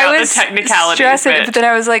trying to figure out the technicalities. Stressing, bitch. but then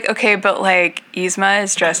I was like, okay, but like Yzma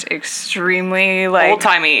is just extremely like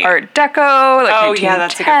Old-timey. Art Deco, like Oh, yeah,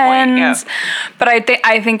 that's a good point, yeah. 1910s. But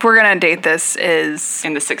I think we're gonna date this as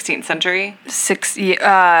in the 16th century? maybe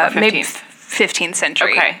 15th? 15th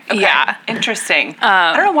century. Okay. Yeah. Interesting.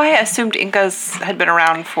 I don't know why I assumed Incas had been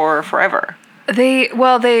around for forever. They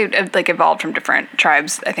like evolved from different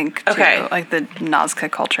tribes, I think. Too. Okay. Like the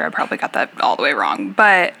Nazca culture, I probably got that all the way wrong.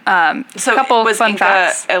 But So a couple was fun Inca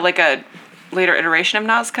facts. like a later iteration of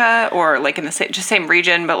Nazca, or like in the same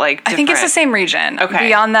region, but like different? I think it's the same region. Okay.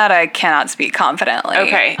 Beyond that, I cannot speak confidently.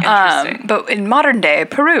 Okay, interesting. But in modern day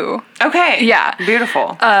Peru, Okay. Yeah.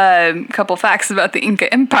 Beautiful. a couple facts about the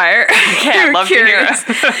Inca Empire. Yeah, I'd love to hear it.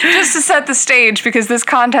 Just to set the stage, because this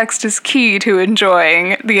context is key to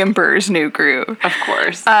enjoying the Emperor's New Groove. Of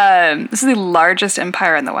course. This is the largest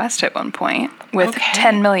empire in the West at one point, with Okay.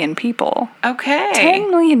 10 million people. okay. 10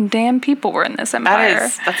 million damn people were in this empire.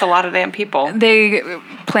 That's a lot of damn people. They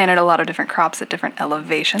planted a lot of different crops at different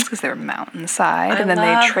elevations because they were mountainside, and then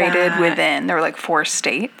they love traded that. within. There were like 4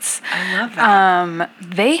 states. I love that.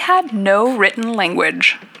 They had no written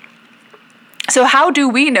language. So how do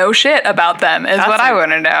we know shit about them is That's what I a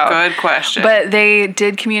want to know. Good question. But they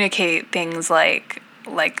did communicate things like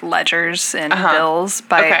ledgers and bills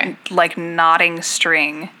by Okay. like knotting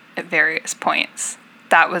string at various points.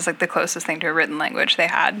 That was like the closest thing to a written language they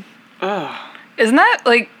had. Ugh. Isn't that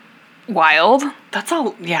like wild? That's a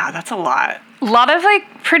lot. A lot of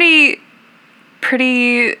like pretty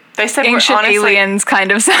They said ancient we're honestly aliens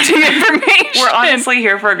kind of sounding information. we're honestly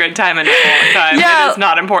here for a good time and a long time. Yeah. It is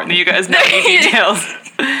not important that you guys know any details.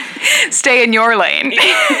 Stay in your lane.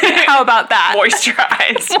 How about that?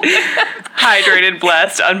 Moisturized, hydrated,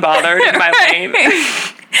 blessed, unbothered in my lane.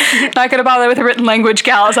 Not gonna bother with a written language,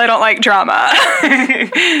 gals. I don't like drama.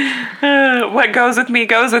 What goes with me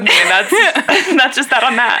goes with me, and that's just that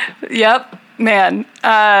on that. Yep, man.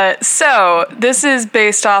 So this is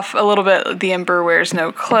based off a little bit The Emperor Wears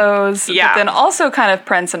No Clothes. Yeah. But then also kind of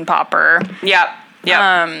Prince and Pauper. Yep.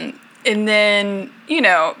 And then,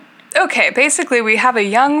 okay, basically we have a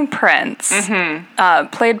young prince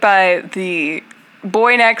played by the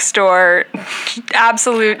boy next door,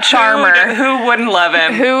 absolute charmer. Who wouldn't love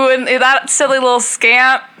him? That silly little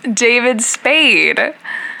scamp, David Spade.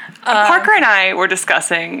 Parker and I were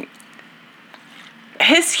discussing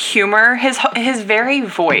his humor, his very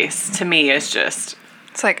voice to me is just.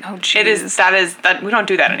 It's like, oh, jeez. It is that we don't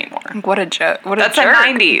do that anymore. What a joke. What a That's jerk. a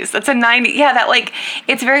 90s. That's a 90s. Yeah, that like,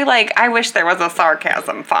 it's very like, I wish there was a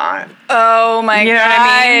sarcasm font. Oh my You know god. what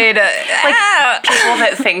I mean? Ah. Like, people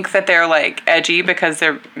that think that they're like edgy because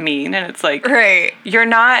they're mean, and it's like, Right. you're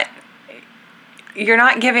not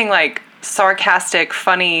giving like sarcastic,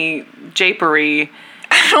 funny japery.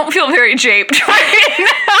 I don't feel very japed right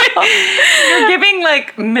now. You're giving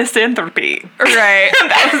like misanthropy. Right.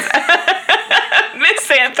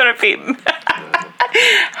 Misanthropy.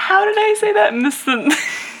 How did I say that?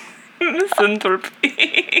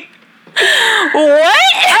 Misanthropy.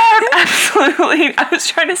 What? Absolutely. I was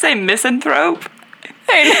trying to say misanthrope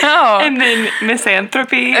I know. and then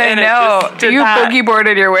misanthropy. I and know. It just did You that. boogie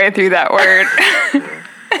boarded your way through that word.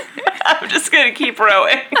 I'm just going to keep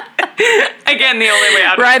rowing. Again, the only way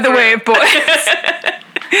out. Ride the wave, boys.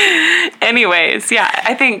 Anyways, yeah,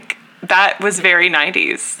 I think that was very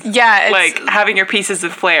 90s. Yeah, it's, Like having your pieces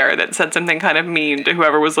of flair that said something kind of mean to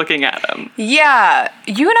whoever was looking at them. yeah.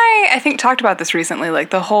 You and I think, talked about this recently. Like,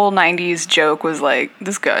 the whole 90s joke was like,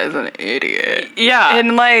 this guy's an idiot. Yeah.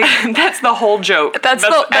 And, like, That's the whole joke. that's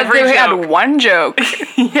every they joke. had one joke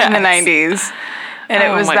in the 90s. And it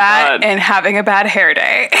Oh was my that God. and having a bad hair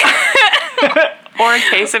day. Or a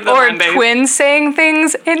case of the Or Mondays. twins saying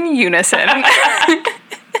things in unison.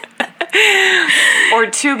 Or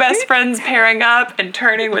two best friends pairing up and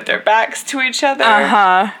turning with their backs to each other.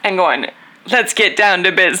 Uh-huh. And going, let's get down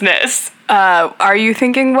to business. Are you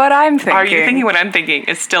thinking what I'm thinking? Are you thinking what I'm thinking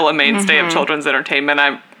is still a mainstay of children's entertainment?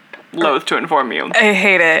 I'm loath to inform you. I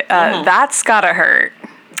hate it. That's gotta hurt.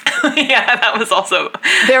 Yeah, that was also...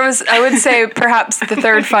 There was, I would say, perhaps the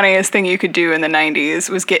third funniest thing you could do in the 90s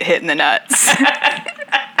was get hit in the nuts.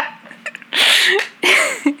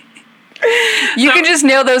 You can just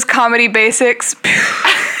nail those comedy basics.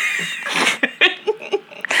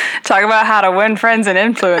 Talk about how to win friends and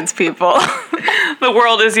influence people. The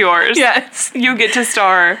world is yours. Yes. You get to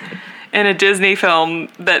star in a Disney film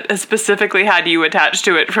that specifically had you attached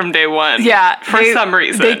to it from day one. Yeah. For some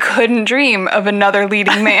reason. They couldn't dream of another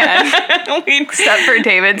leading man except for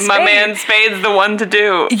David Spade. My man Spade's the one to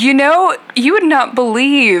do. You know, you would not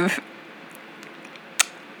believe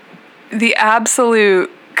the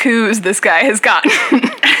absolute coups this guy has gotten.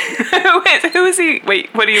 Who is he? Wait,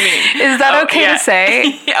 what do you mean? Is that okay yeah. to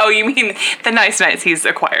say? Oh, you mean the nice he's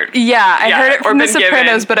acquired? Yeah, I heard it or from The been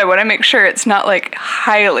Sopranos, given. but I want to make sure it's not like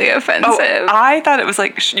highly offensive. Oh, I thought it was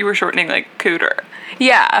like you were shortening like cooter.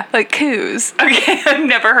 Yeah, like coups. Okay, I've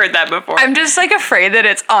never heard that before. I'm just like afraid that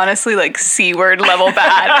it's honestly like C word level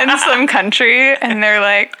bad in some country, and they're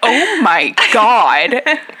like, oh my god.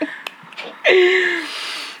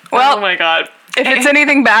 Well, oh my god. if it's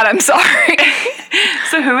anything bad, I'm sorry.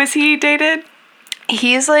 So who is he dated?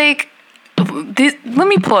 He's like, let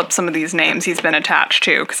me pull up some of these names he's been attached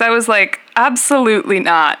to, because I was like, absolutely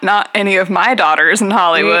not any of my daughters in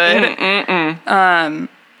Hollywood. I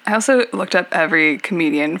also looked up every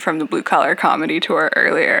comedian from the Blue Collar Comedy Tour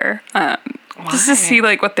earlier, just to see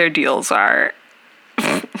like what their deals are.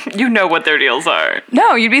 You know what their deals are.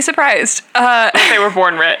 No, you'd be surprised. They were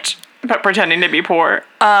born rich, but pretending to be poor.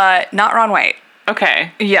 Not Ron White.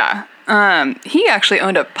 Okay. Yeah. He actually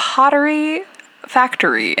owned a pottery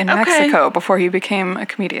factory in Mexico before he became a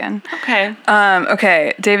comedian. Okay.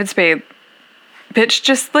 Okay, David Spade. Bitch,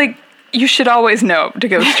 just like, you should always know to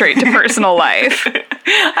go straight to personal life.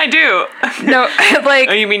 I do. No, like...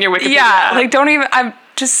 Oh, you mean your Wikipedia? Yeah, like, don't even...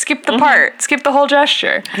 Just skip the part. Skip the whole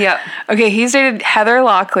gesture. Yeah. Okay, he's dated Heather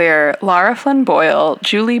Locklear, Lara Flynn Boyle,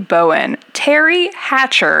 Julie Bowen, Terry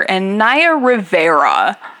Hatcher, and Naya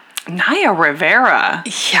Rivera. Naya Rivera?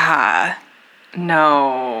 Yeah.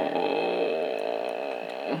 No.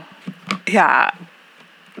 Yeah.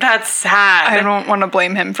 That's sad. I don't want to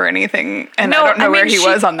blame him for anything, and No, I don't know I mean, where he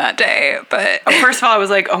was on that day, but... First of all, I was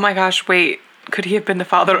like, oh my gosh, wait. Could he have been the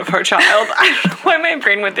father of our child? I don't know why my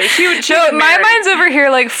brain went there. She No, was my married. mind's over here,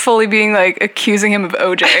 like, fully being, like, accusing him of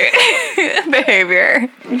OJ behavior.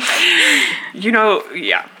 You know,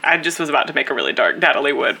 yeah. I just was about to make a really dark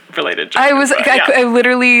Natalie Wood related joke. I was, but, I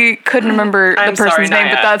literally couldn't remember the I'm person's sorry, name,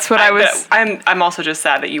 Naya. but that's what I was... I'm also just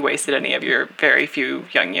sad that you wasted any of your very few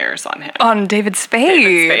young years on him. On David Spade.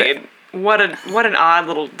 David Spade. What an odd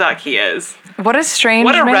little duck he is. What a strange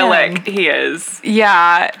What a man. relic he is.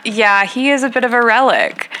 Yeah, he is a bit of a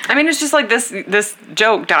relic. I mean, it's just like this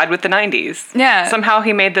joke died with the 90s. Yeah. Somehow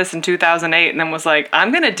he made this in 2008 and then was like,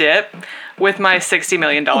 I'm going to dip with my $60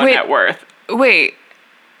 million net worth. Wait,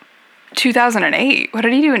 2008? What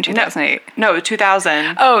did he do in 2008? No,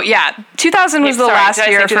 2000. Oh, yeah. 2000 was the Sorry, last did I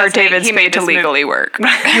say year for 2008? David He Spade made to this move. legally work.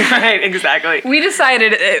 Right, exactly. We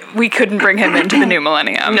decided we couldn't bring him into the new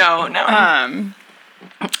millennium. No.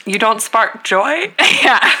 You don't spark joy?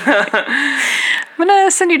 Yeah. I'm going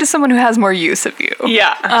to send you to someone who has more use of you.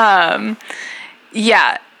 Yeah.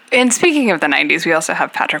 Yeah. And speaking of the 90s, we also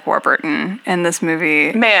have Patrick Warburton in this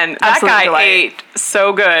movie. Man, that Absolute guy delight. ate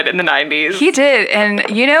so good in the 90s. He did. And,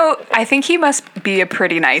 you know, I think he must be a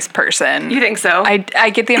pretty nice person. You think so? I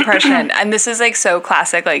get the impression, and this is like so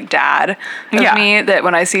classic, like dad of Yeah. me, that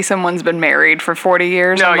when I see someone's been married for 40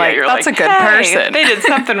 years, No, I'm yeah, like, you're that's like, a good hey, person. They did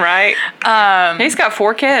something right. He's got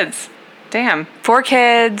 4 kids. Damn. 4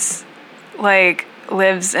 kids, like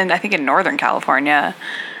lives in, I think, in Northern California.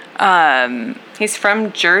 He's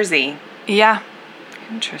from Jersey. Yeah.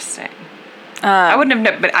 Interesting. I wouldn't have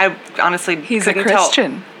known, but I honestly He's a couldn't tell.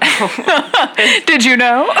 Christian. Did you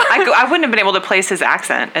know? I wouldn't have been able to place his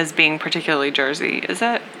accent as being particularly Jersey, is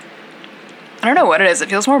it? I don't know what it is. It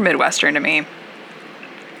feels more Midwestern to me.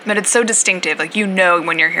 But it's so distinctive. Like, you know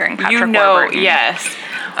when you're hearing Patrick Warburton. Yes.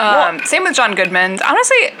 Same with John Goodman.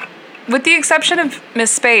 Honestly, with the exception of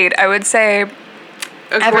Miss Spade, I would say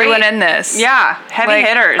everyone in this. Yeah, heavy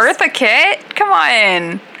hitters. Eartha Kitt? Come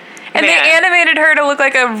on. And Man. they animated her to look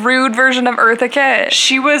like a rude version of Eartha Kitt.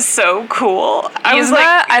 She was so cool. I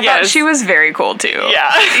thought she was very cool too. Yeah.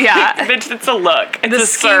 Yeah. It's a look. It's The a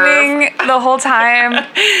serve. scheming the whole time.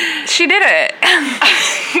 She did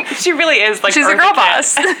it. She really is like She's Eartha a girl Kitt.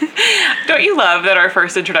 boss. Don't you love that our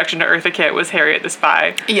first introduction to Eartha Kitt was Harriet the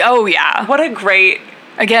Spy? Oh, yeah. What a great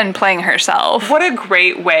Playing herself. What a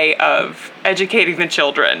great way of educating the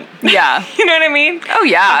children. Yeah. You know what I mean? Oh,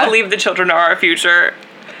 yeah. I believe the children are our future.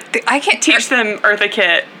 I can't Teach them Eartha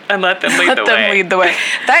Kitt and let them lead the way. lead the way.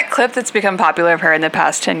 That clip that's become popular of her in the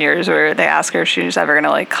past 10 years where they ask her if she's ever going to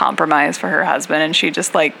like compromise for her husband and she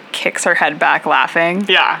just like kicks her head back laughing.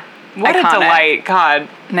 Yeah. What Iconic. a delight. God.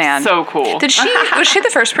 Man. So cool. Was she the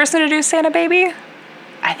first person to do Santa Baby?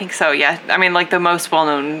 I think so, yeah. I mean, like, the most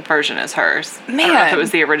well-known version is hers. I don't know if Man. it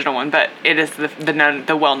was the original one, but it is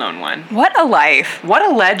the well-known one. What a life. What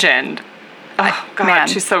a legend. Oh, God, man.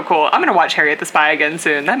 she's so cool. I'm going to watch Harriet the Spy again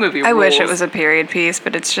soon. That movie rules. I wish it was a period piece,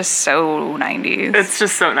 but it's just so 90s. It's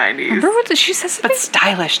just so 90s. Remember what she says something But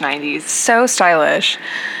stylish 90s. so stylish.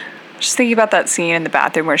 Just thinking about that scene in the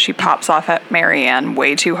bathroom where she pops off at Marianne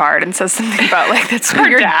way too hard and says something about like that's why Her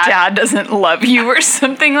your dad. dad doesn't love you or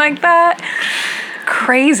something like that.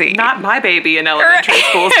 Crazy. Not my baby in elementary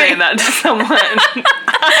school saying that to someone.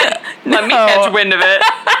 Let me No. catch wind of it.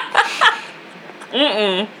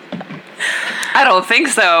 I don't think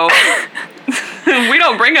so. We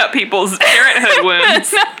don't bring up people's parenthood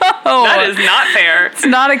wounds. Oh, That is not fair. it's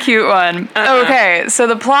not a cute one. Okay, so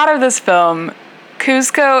the plot of this film,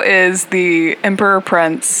 Kuzco is the Emperor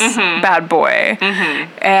Prince bad boy,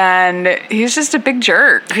 and he's just a big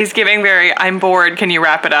jerk. He's giving very, I'm bored, can you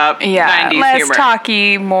wrap it up? Yeah, 90s less humor.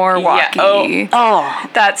 talky, more walky. Oh,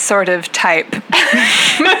 That sort of type.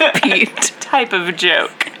 Pete. type of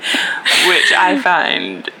joke, which I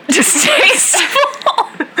find Distasteful.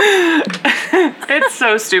 it's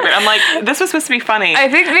so stupid. I'm like, this was supposed to be funny. I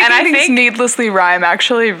think making and I things think needlessly rhyme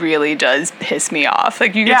actually really does piss me off.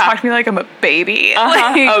 Like, you can Yeah. talk to me like I'm a baby. Uh-huh.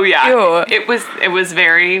 Like, Oh yeah, ew. it was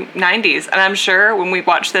very 90s, and I'm sure when we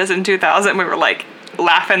watched this in 2000, we were like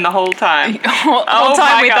laughing the whole time. whole Oh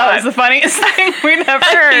time my we thought God. it was the funniest thing we'd ever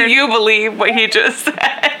heard. Can you believe what he just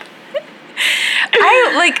said?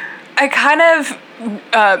 I kind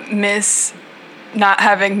of miss not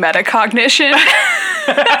having metacognition.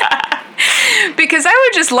 Because I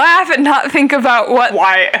would just laugh and not think about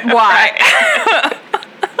Why? Why? Right.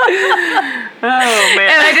 Oh man.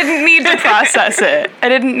 And I didn't need to process it. I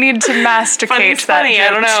didn't need to masticate Funny's that funny, joke I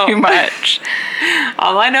don't know. too much.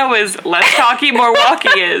 All I know is less talky, more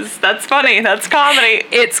walky is. That's funny. That's comedy.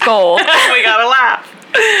 It's gold. We gotta laugh.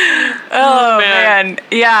 Oh man.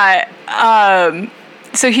 Yeah.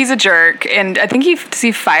 So he's a jerk, and I think does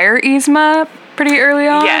he fire Yzma pretty early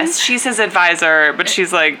on? Yes, she's his advisor, but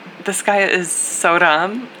she's like, this guy is so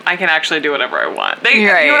dumb. I can actually do whatever I want. You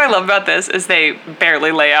know what I love about this is they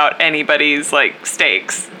barely lay out anybody's like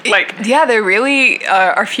stakes. Like, Yeah, they really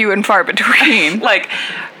are few and far between. like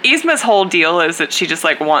Yzma's whole deal is that she just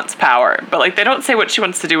like wants power, but like they don't say what she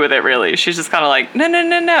wants to do with it. Really, she's just kind of like, no.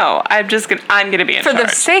 I'm gonna be in For charge. the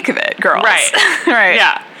sake of it, girls. Right. Right.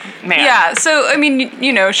 Yeah. Man. Yeah, so, I mean,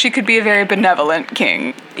 you know, she could be a very benevolent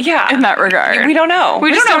king Yeah. in that regard. We don't know.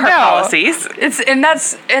 We just don't know don't her know. policies. And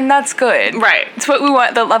that's good. Right. It's what we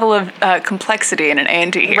want, the level of complexity in an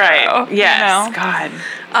anti-hero. Right. Yes. You know? God.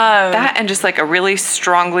 That and just like a really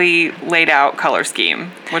strongly laid out color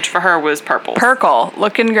scheme, which for her was purple. Perkle,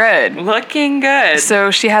 looking good. Looking good.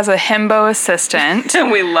 So she has a himbo assistant,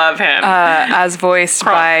 We love him. as voiced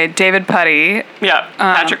by David Putty, yeah.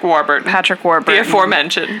 Patrick Warburton. Patrick The Warburton.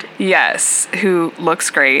 aforementioned. Yes, who looks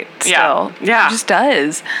great still. Yeah. Just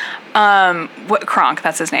does. Kronk,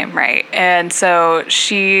 that's his name, right? And so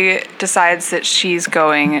she decides that she's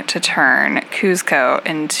going to turn Kuzco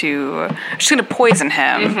into, she's going to poison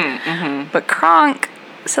him. But Kronk,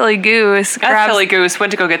 silly goose, That grabs, silly goose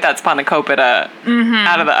went to go get that spanakopita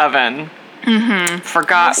out of the oven.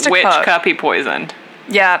 Forgot Wants to which cook. cup he poisoned.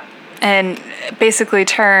 yeah, and basically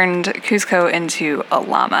turned Kuzco into a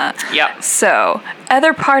llama. Yep. So,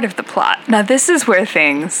 other part of the plot. Now, this is where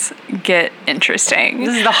things get interesting.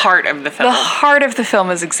 This is the heart of the film. The heart of the film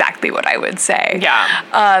is exactly what I would say.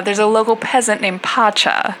 Yeah. There's a local peasant named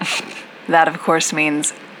Pacha. That, of course,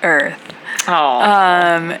 means earth. Oh.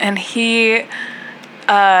 And he...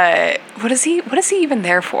 what is he even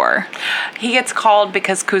there for? He gets called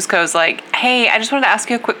because Kuzco's like, hey, I just wanted to ask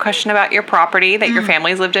you a quick question about your property that your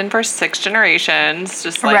family's lived in for 6 generations.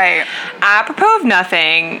 Just like, Right. apropos of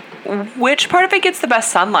nothing, which part of it gets the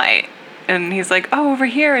best sunlight? And he's like, oh, over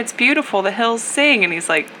here, it's beautiful. The hills sing. And he's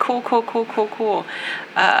like, cool.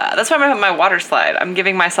 That's why I'm at my water slide. I'm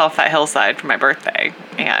giving myself that hillside for my birthday.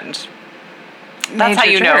 And that's how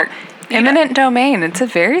you know. Eminent domain. It's a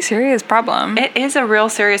very serious problem. It is a real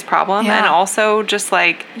serious problem. Yeah. And also just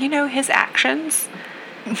like, his actions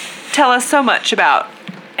tell us so much about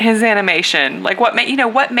his animation. Like what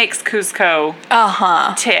makes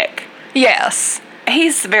Kuzco tick. Yes.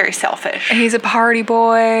 He's very selfish. He's a party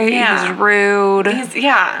boy. Yeah. He's rude.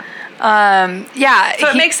 Yeah. So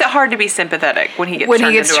it makes it hard to be sympathetic when he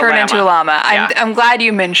gets turned into a llama. Yeah. I'm glad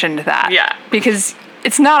you mentioned that. Yeah. Because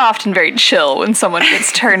it's not often very chill when someone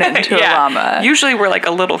gets turned into a llama. Usually we're like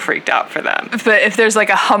a little freaked out for them. But if there's like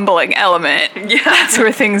a humbling element, that's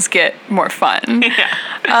where things get more fun.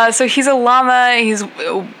 Yeah. So he's a llama. He's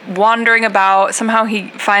wandering about. Somehow he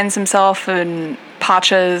finds himself in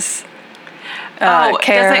Pacha's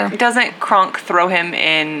care. Doesn't Kronk throw him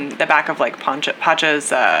in the back of like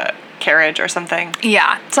Pacha's carriage or something?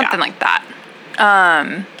 Yeah, something like that.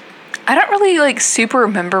 I don't really like super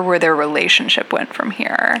remember where their relationship went from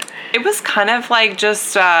here. It was kind of like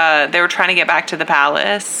just they were trying to get back to the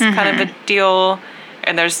palace, kind of a deal.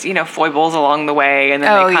 And there's foibles along the way, and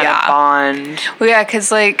then they kind of bond. Well, yeah,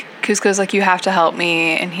 because like Kuzco's like, you have to help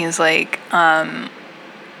me, and he's like, can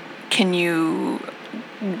you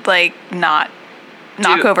like not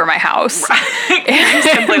knock over my house?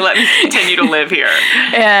 Simply let me continue to live here.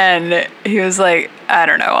 And he was like, I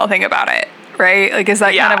don't know, I'll think about it. Right? Like, is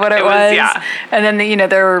that kind of what it was? Yeah. And then,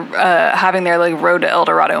 they're having their, like, Road to El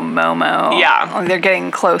Dorado Momo. Yeah. Like, they're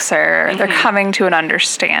getting closer. Mm-hmm. They're coming to an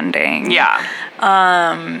understanding. Yeah.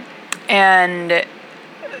 And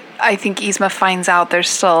I think Yzma finds out they're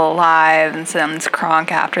still alive and sends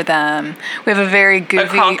Kronk after them. We have a very goofy... But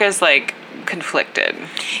Kronk is, like, conflicted.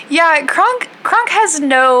 Yeah, Kronk has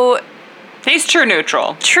no... He's true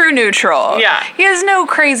neutral. True neutral. Yeah. He has no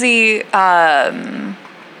crazy...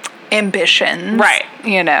 ambitions, right?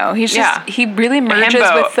 He's just he really merges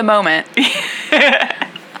with the moment.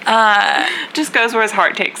 Just goes where his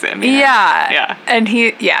heart takes him. Yeah, and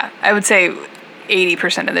I would say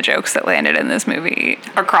 80% of the jokes that landed in this movie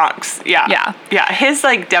are Kronk's. Yeah. His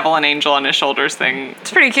like devil and angel on his shoulders thing.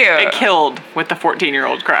 It's pretty cute. It killed with the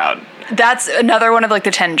 14-year-old crowd. That's another one of like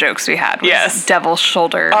the 10 jokes we had. Was devil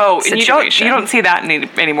shoulder. Oh, situation. And you don't see that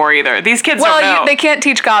anymore either. These kids don't know. They can't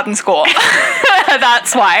teach God in school.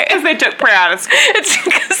 That's why. Because they took prayer out of school. It's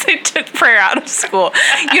because they took prayer out of school.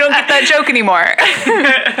 You don't get that joke anymore.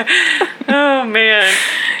 Oh man.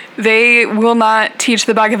 They will not teach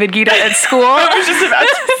the Bhagavad Gita at school. I was just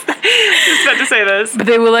about to say this. But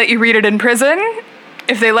they will let you read it in prison.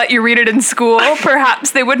 If they let you read it in school,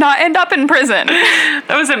 perhaps they would not end up in prison.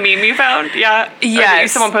 That was a meme you found? Yeah? Yes. Or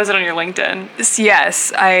someone posted on your LinkedIn?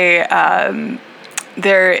 Yes.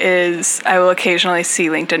 I will occasionally see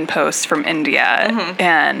LinkedIn posts from India,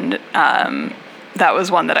 and that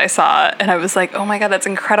was one that I saw, and I was like, oh my God, that's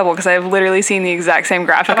incredible, because I've literally seen the exact same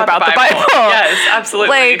graphic about the Bible. Yes, absolutely.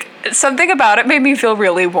 Like, something about it made me feel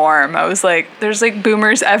really warm. I was like, there's like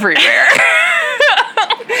boomers everywhere.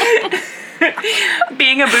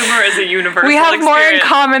 Being a boomer is a universal We have experience. more in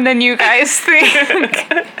common than you guys think.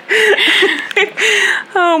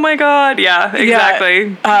 Oh my God, yeah,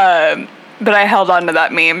 exactly. Yeah. But I held on to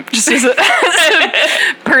that meme just as a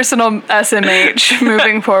personal SMH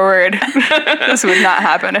moving forward. This would not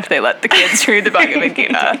happen if they let the kids read the Bhagavad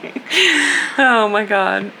Gita. Oh my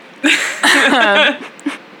God.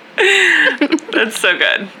 That's so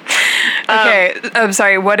good. Okay, I'm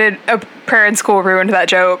sorry. What did a prayer in school ruined that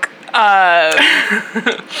joke?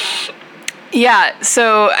 Yeah,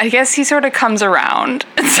 so I guess he sort of comes around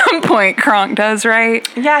at some point. Kronk does, right?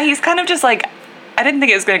 Yeah, he's kind of just like, I didn't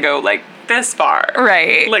think it was going to go like this far.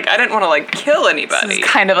 Right. Like, I didn't want to like kill anybody. This is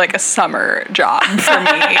kind of like a summer job for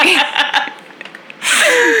me.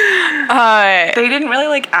 They didn't really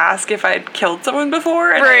like ask if I'd killed someone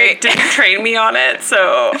before, and right. they didn't train me on it,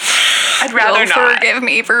 so I'd rather You'll not. forgive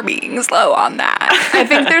me for being slow on that. I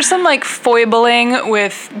think there's some like foibeling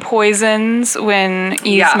with poisons when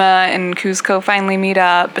Yzma and Kuzco finally meet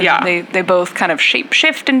up. And they both kind of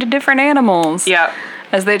shapeshift into different animals. Yeah.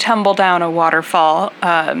 As they tumble down a waterfall.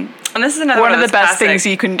 And this is another one of the best classic things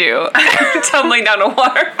you can do. tumbling down a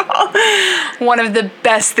waterfall. One of the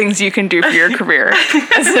best things you can do for your career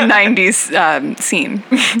as a 90s scene.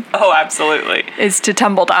 Oh, absolutely. Is to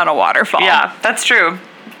tumble down a waterfall. Yeah, that's true.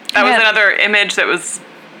 That was another image that was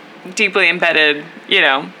deeply embedded, you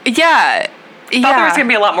know. Yeah. I thought there was going to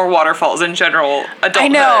be a lot more waterfalls in general adulthood. I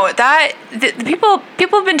know. That the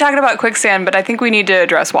people have been talking about quicksand, but I think we need to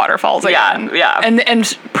address waterfalls again. Yeah.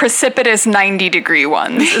 And precipitous 90-degree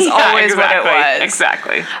ones is always what it was.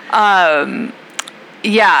 Exactly.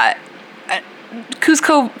 Yeah.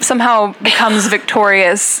 Kuzco somehow becomes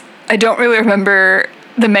victorious. I don't really remember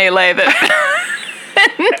the melee that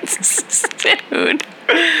ensued.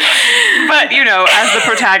 But, you know, as the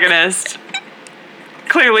protagonist,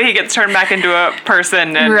 clearly he gets turned back into a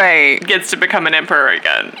person and gets to become an emperor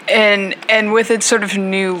again. And with its sort of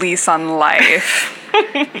new lease on life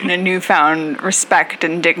and a newfound respect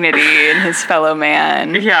and dignity in his fellow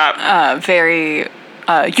man. Yeah. Very,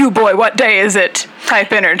 you boy, what day is it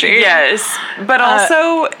type energy. Yes. But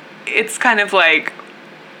also, it's kind of like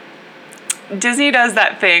Disney does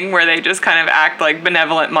that thing where they just kind of act like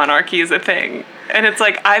benevolent monarchy is a thing. And it's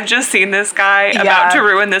like, I've just seen this guy about to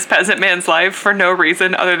ruin this peasant man's life for no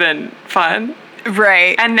reason other than fun.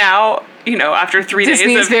 Right. And now, you know, after 3 days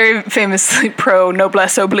Disney's very famously pro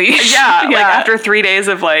noblesse oblige. Yeah, like after 3 days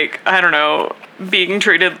of like, I don't know, being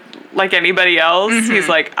treated like anybody else, he's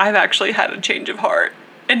like, I've actually had a change of heart.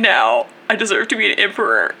 And now I deserve to be an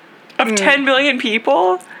emperor of 10 million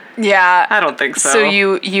people? Yeah. I don't think so. So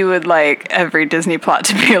you would like every Disney plot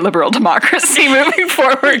to be a liberal democracy moving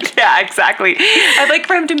forward. Yeah, exactly. I'd like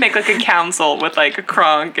for him to make like a council with like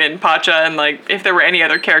Kronk and Pacha and like if there were any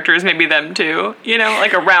other characters, maybe them too. You know,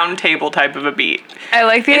 like a round table type of a beat. I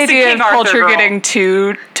like the idea of culture getting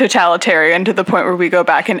too totalitarian to the point where we go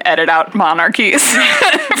back and edit out monarchies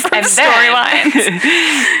from storylines.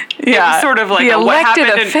 Yeah, sort of like the elected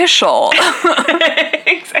official.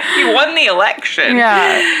 Exactly. He won the election.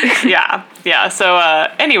 Yeah. Yeah. So,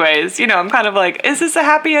 anyways, you know, I'm kind of like, is this a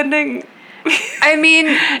happy ending? I mean,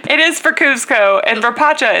 it is for Kuzco and for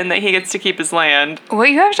Pacha in that he gets to keep his land. What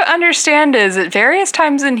you have to understand is at various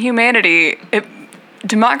times in humanity,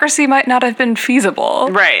 democracy might not have been feasible.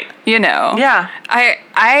 Right. You know. Yeah.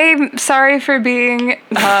 I'm sorry for being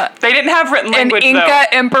they didn't have written language, an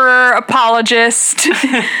Inca emperor apologist.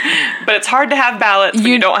 But it's hard to have ballots when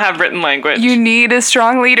you don't have written language. You need a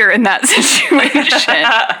strong leader in that situation.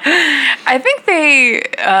 I think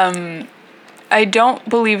they I don't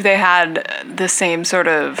believe they had the same sort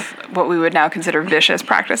of what we would now consider vicious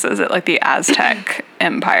practices that like the Aztec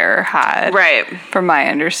Empire had. Right. From my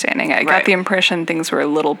understanding. I got the impression things were a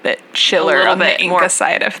little bit chiller on the Inca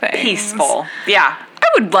side of things. Peaceful. Yeah. I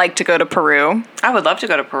would like to go to Peru. I would love to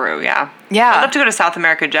go to Peru, yeah. Yeah. I'd love to go to South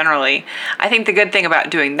America generally. I think the good thing about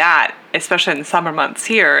doing that, especially in the summer months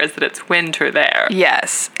here, is that it's winter there.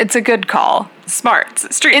 Yes. It's a good call.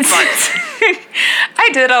 Smarts. Street smarts. I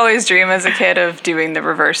did always dream as a kid of doing the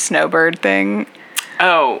reverse snowbird thing.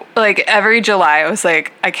 Oh. Like every July I was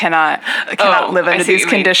like, I cannot live under these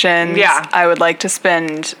conditions. Yeah. I would like to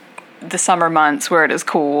spend the summer months where it is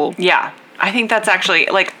cool. Yeah. I think that's actually,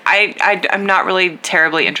 like, I'm not really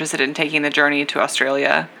terribly interested in taking the journey to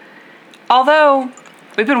Australia. Although,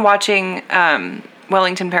 we've been watching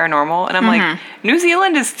Wellington Paranormal, and I'm like, New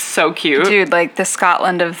Zealand is so cute. Dude, like the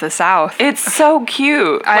Scotland of the South. It's so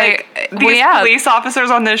cute. Police officers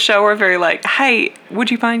on this show are very like, hi, would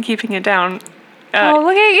you mind keeping it down? Oh,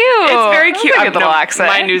 look at you. It's very cute. Look at the little accent.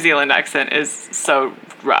 My New Zealand accent is so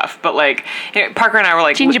rough, but like, you know, Parker and I were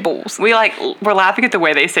like, ginger balls. We're laughing at the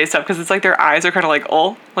way they say stuff because it's like their eyes are kind of like,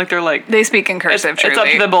 oh, like they're like. They speak in cursive, It's up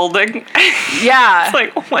to the bolding. Yeah. It's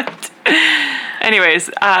like, what?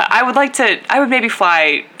 Anyways, I would maybe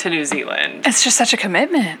fly to New Zealand. It's just such a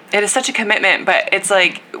commitment. It is such a commitment, but it's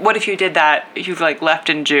like, what if you did that? You like left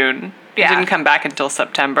in June. Yeah. You didn't come back until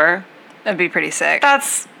September. That'd be pretty sick.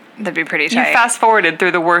 That'd be pretty tight. You fast forwarded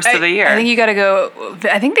through the worst of the year. I think you got to go.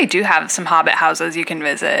 I think they do have some Hobbit houses you can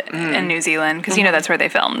visit in New Zealand because you know that's where they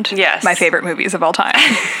filmed. Yes. My favorite movies of all time.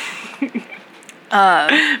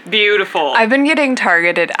 Beautiful. I've been getting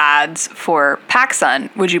targeted ads for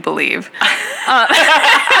PacSun, would you believe?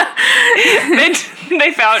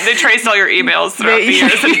 They traced all your emails throughout the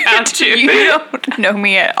years and found you. You don't know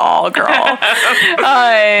me at all, girl.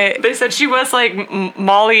 They said she was like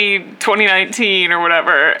Molly 2019 or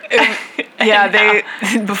whatever. Yeah,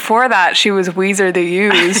 before that she was Weezer the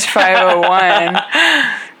Used 501.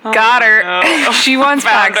 Got her. No. She wants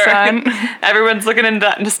Found her. PacSun. Everyone's looking into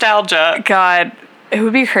that nostalgia. God, it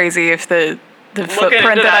would be crazy if the Looking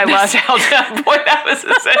footprint into that I left. nostalgia. Boy, that was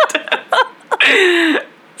a sentence.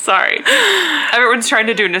 Sorry. Everyone's trying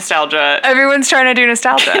to do nostalgia. Everyone's trying to do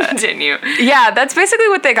nostalgia. Continue. Yeah, that's basically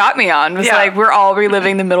what they got me on. Was Yeah. like, we're all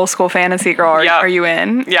reliving the middle school fantasy. Girl, Yep. are you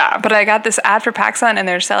in? Yeah. But I got this ad for PacSun, and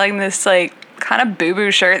they're selling this like kind of boo-boo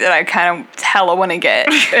shirt that I kind of hella want to get,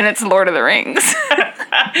 and it's Lord of the Rings.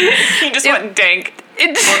 You just went dank.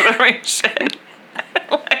 Lord of the Rings shit.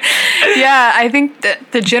 Yeah, I think that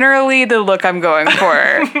generally the look I'm going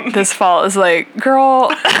for this fall is like, girl,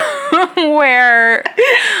 where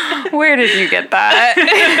did you get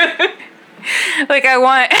that? Like I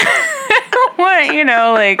want,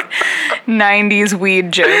 like 90s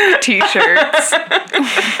weed joke t-shirts.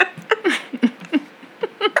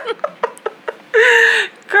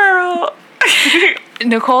 Girl.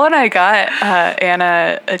 Nicole and I got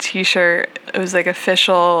Anna a t-shirt. It was like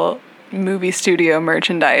official movie studio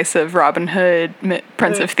merchandise of Robin Hood,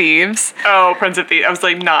 Prince of Thieves. Oh, Prince of Thieves. I was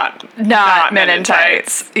like, not Men in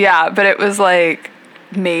Tights. Yeah, but it was like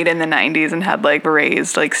made in the 90s and had like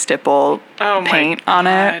raised like stipple paint on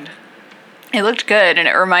it. It looked good, and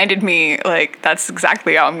it reminded me like that's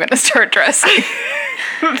exactly how I'm gonna start dressing.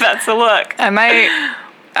 That's the look. I might,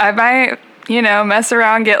 mess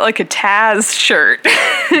around, get like a Taz shirt.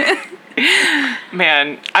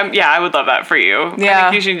 Man, I would love that for you. Yeah.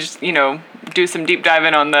 I think you should just, do some deep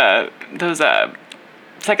diving on those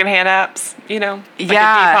secondhand apps, like a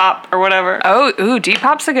Depop or whatever. Oh,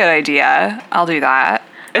 Depop's a good idea. I'll do that.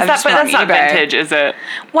 But that's not vintage, is it?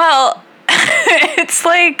 Well, it's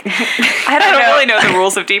like I don't really know the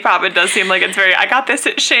rules of Depop. It does seem like it's very. I got this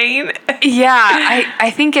at Shane. Yeah,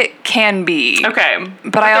 I think it can be. Okay,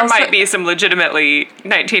 but there might be some legitimately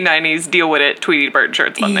 1990s deal with it Tweety Bird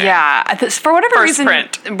shirts on there. Yeah, for whatever First reason,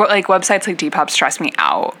 print. like websites like Depop stress me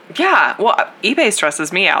out. Yeah, well, eBay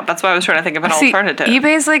stresses me out. That's why I was trying to think of an alternative.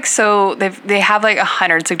 eBay's like they have like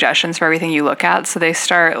 100 suggestions for everything you look at, so they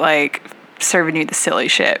start like serving you the silly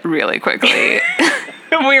shit really quickly.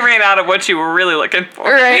 We ran out of what you were really looking for.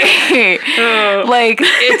 Right. Like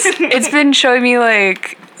it's been showing me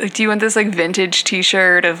like do you want this like vintage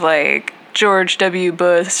t-shirt of like George W.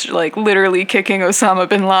 Bush like literally kicking Osama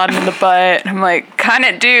bin Laden in the butt? And I'm like, kind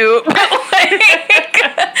of do, but like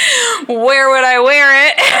where would I wear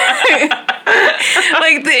it?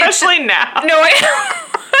 Like especially now. No, I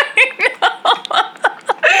know.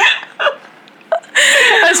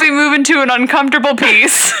 As we move into an uncomfortable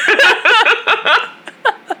piece.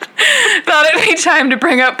 Thought it'd be time to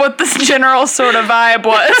bring up what this general sort of vibe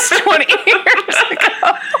was 20 years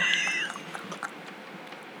ago.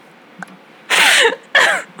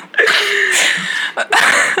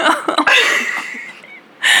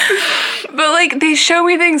 But like they show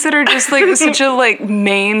me things that are just like such a like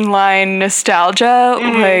mainline nostalgia,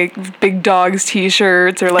 like Big Dogs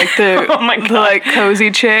t-shirts or like the, the like cozy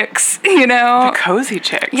chicks, The cozy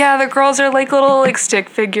chicks. Yeah, the girls are like little like stick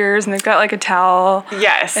figures and they've got like a towel.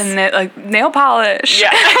 Yes. And they like nail polish.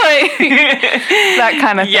 Yeah. Like, that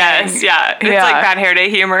kind of thing. Yes, yeah. It's like Bad Hair Day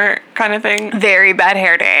humor kind of thing. Very Bad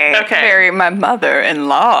Hair Day. Okay. Very my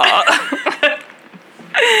mother-in-law.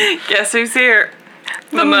 Guess who's here?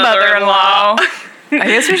 The mother-in-law. I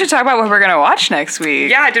guess we should talk about what we're going to watch next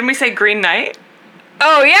week. Yeah, didn't we say Green Knight?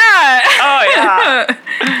 Oh, yeah. Oh,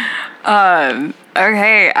 yeah.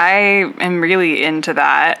 Okay, I am really into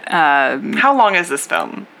that. How long is this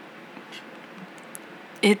film?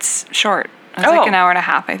 It's short. It's like an hour and a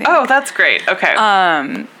half, I think. Oh, that's great. Okay.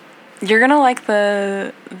 You're going to like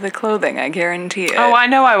the clothing, I guarantee it. Oh, I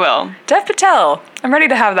know I will. Dev Patel. I'm ready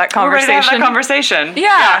to have that conversation. We're ready to have that conversation.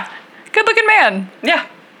 Yeah. Good looking man. Yeah.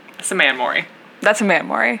 It's a man, Maury. That's a man,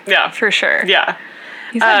 Maury. Yeah. For sure. Yeah.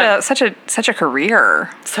 He's had such a career.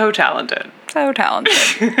 So talented. So talented.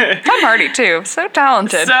 Tom Hardy, too. So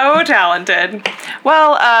talented. So talented.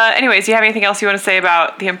 Well, anyways, do you have anything else you want to say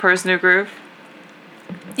about The Emperor's New Groove?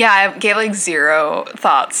 Yeah, I gave like zero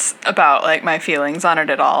thoughts about like my feelings on it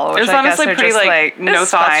at all. Which It was honestly pretty like no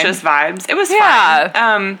thoughts, fine. Just vibes. It was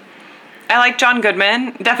fine. I like John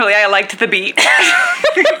Goodman. Definitely, I liked the beat.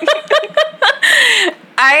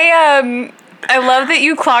 I love that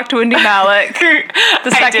you clocked Wendy Malick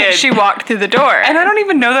the second did. she walked through the door. And I don't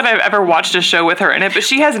even know that I've ever watched a show with her in it, but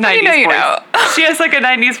she has a 90s you voice. know. She has like a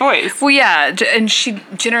 90s voice. Well, yeah, and she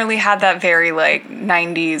generally had that very, like,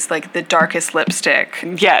 90s, like, the darkest lipstick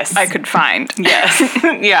Yes. I could find. Yes.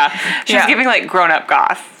 Yeah. She's Yeah. giving like grown-up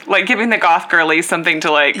goth. Like giving the goth girly something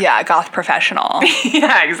to like... Yeah, goth professional.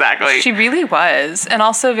 Yeah, exactly. She really was. And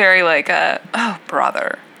also very, like, oh,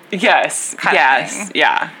 brother. Yes. kind of Yes. thing.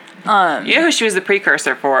 Yeah. You know who she was the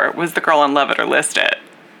precursor for? Was the girl on Love It or List It.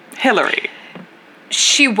 Hillary.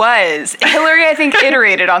 She was. Hillary, I think,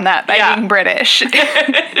 iterated on that by Yeah. being British. She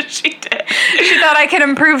did. She thought, I can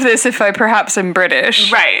improve this if I perhaps am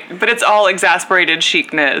British. Right. But it's all exasperated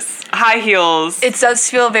chicness. High heels. It does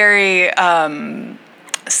feel very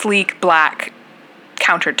sleek black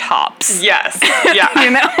countertops. Yes. Yeah.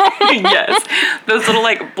 You know? Yes. Those little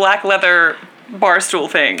like black leather bar stool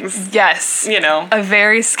things. Yes. You know. A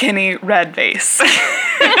very skinny red vase.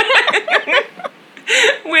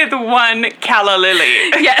 With one calla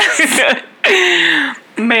lily. Yes.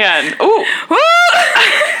 Man. Ooh.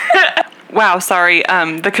 Wow, sorry.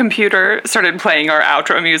 The computer started playing our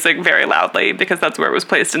outro music very loudly because that's where it was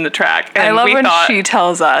placed in the track. And I love we when thought, she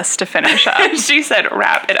tells us to finish up. she said,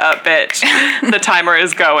 wrap it up, bitch. The timer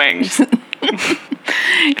is going.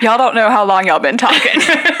 Y'all don't know how long y'all been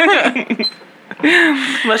talking.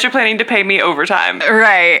 Unless you're planning to pay me overtime.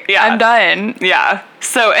 Right. Yeah. I'm done. Yeah.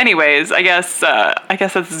 So anyways, I guess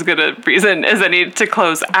that's as good a reason as any to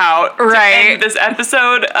close out. To Right. end this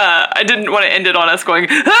episode. I didn't want to end it on us going,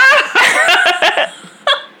 I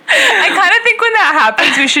kind of think when that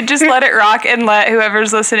happens, we should just let it rock and let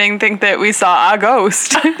whoever's listening think that we saw a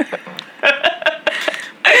ghost.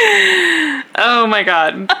 oh my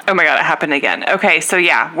God. Oh my God, it happened again. Okay, so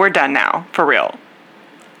yeah, we're done now. For real.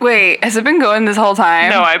 Wait, has it been going this whole time?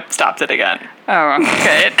 No, I stopped it again. Oh,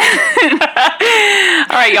 good.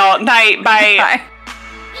 All right, y'all. Night. Bye. Bye.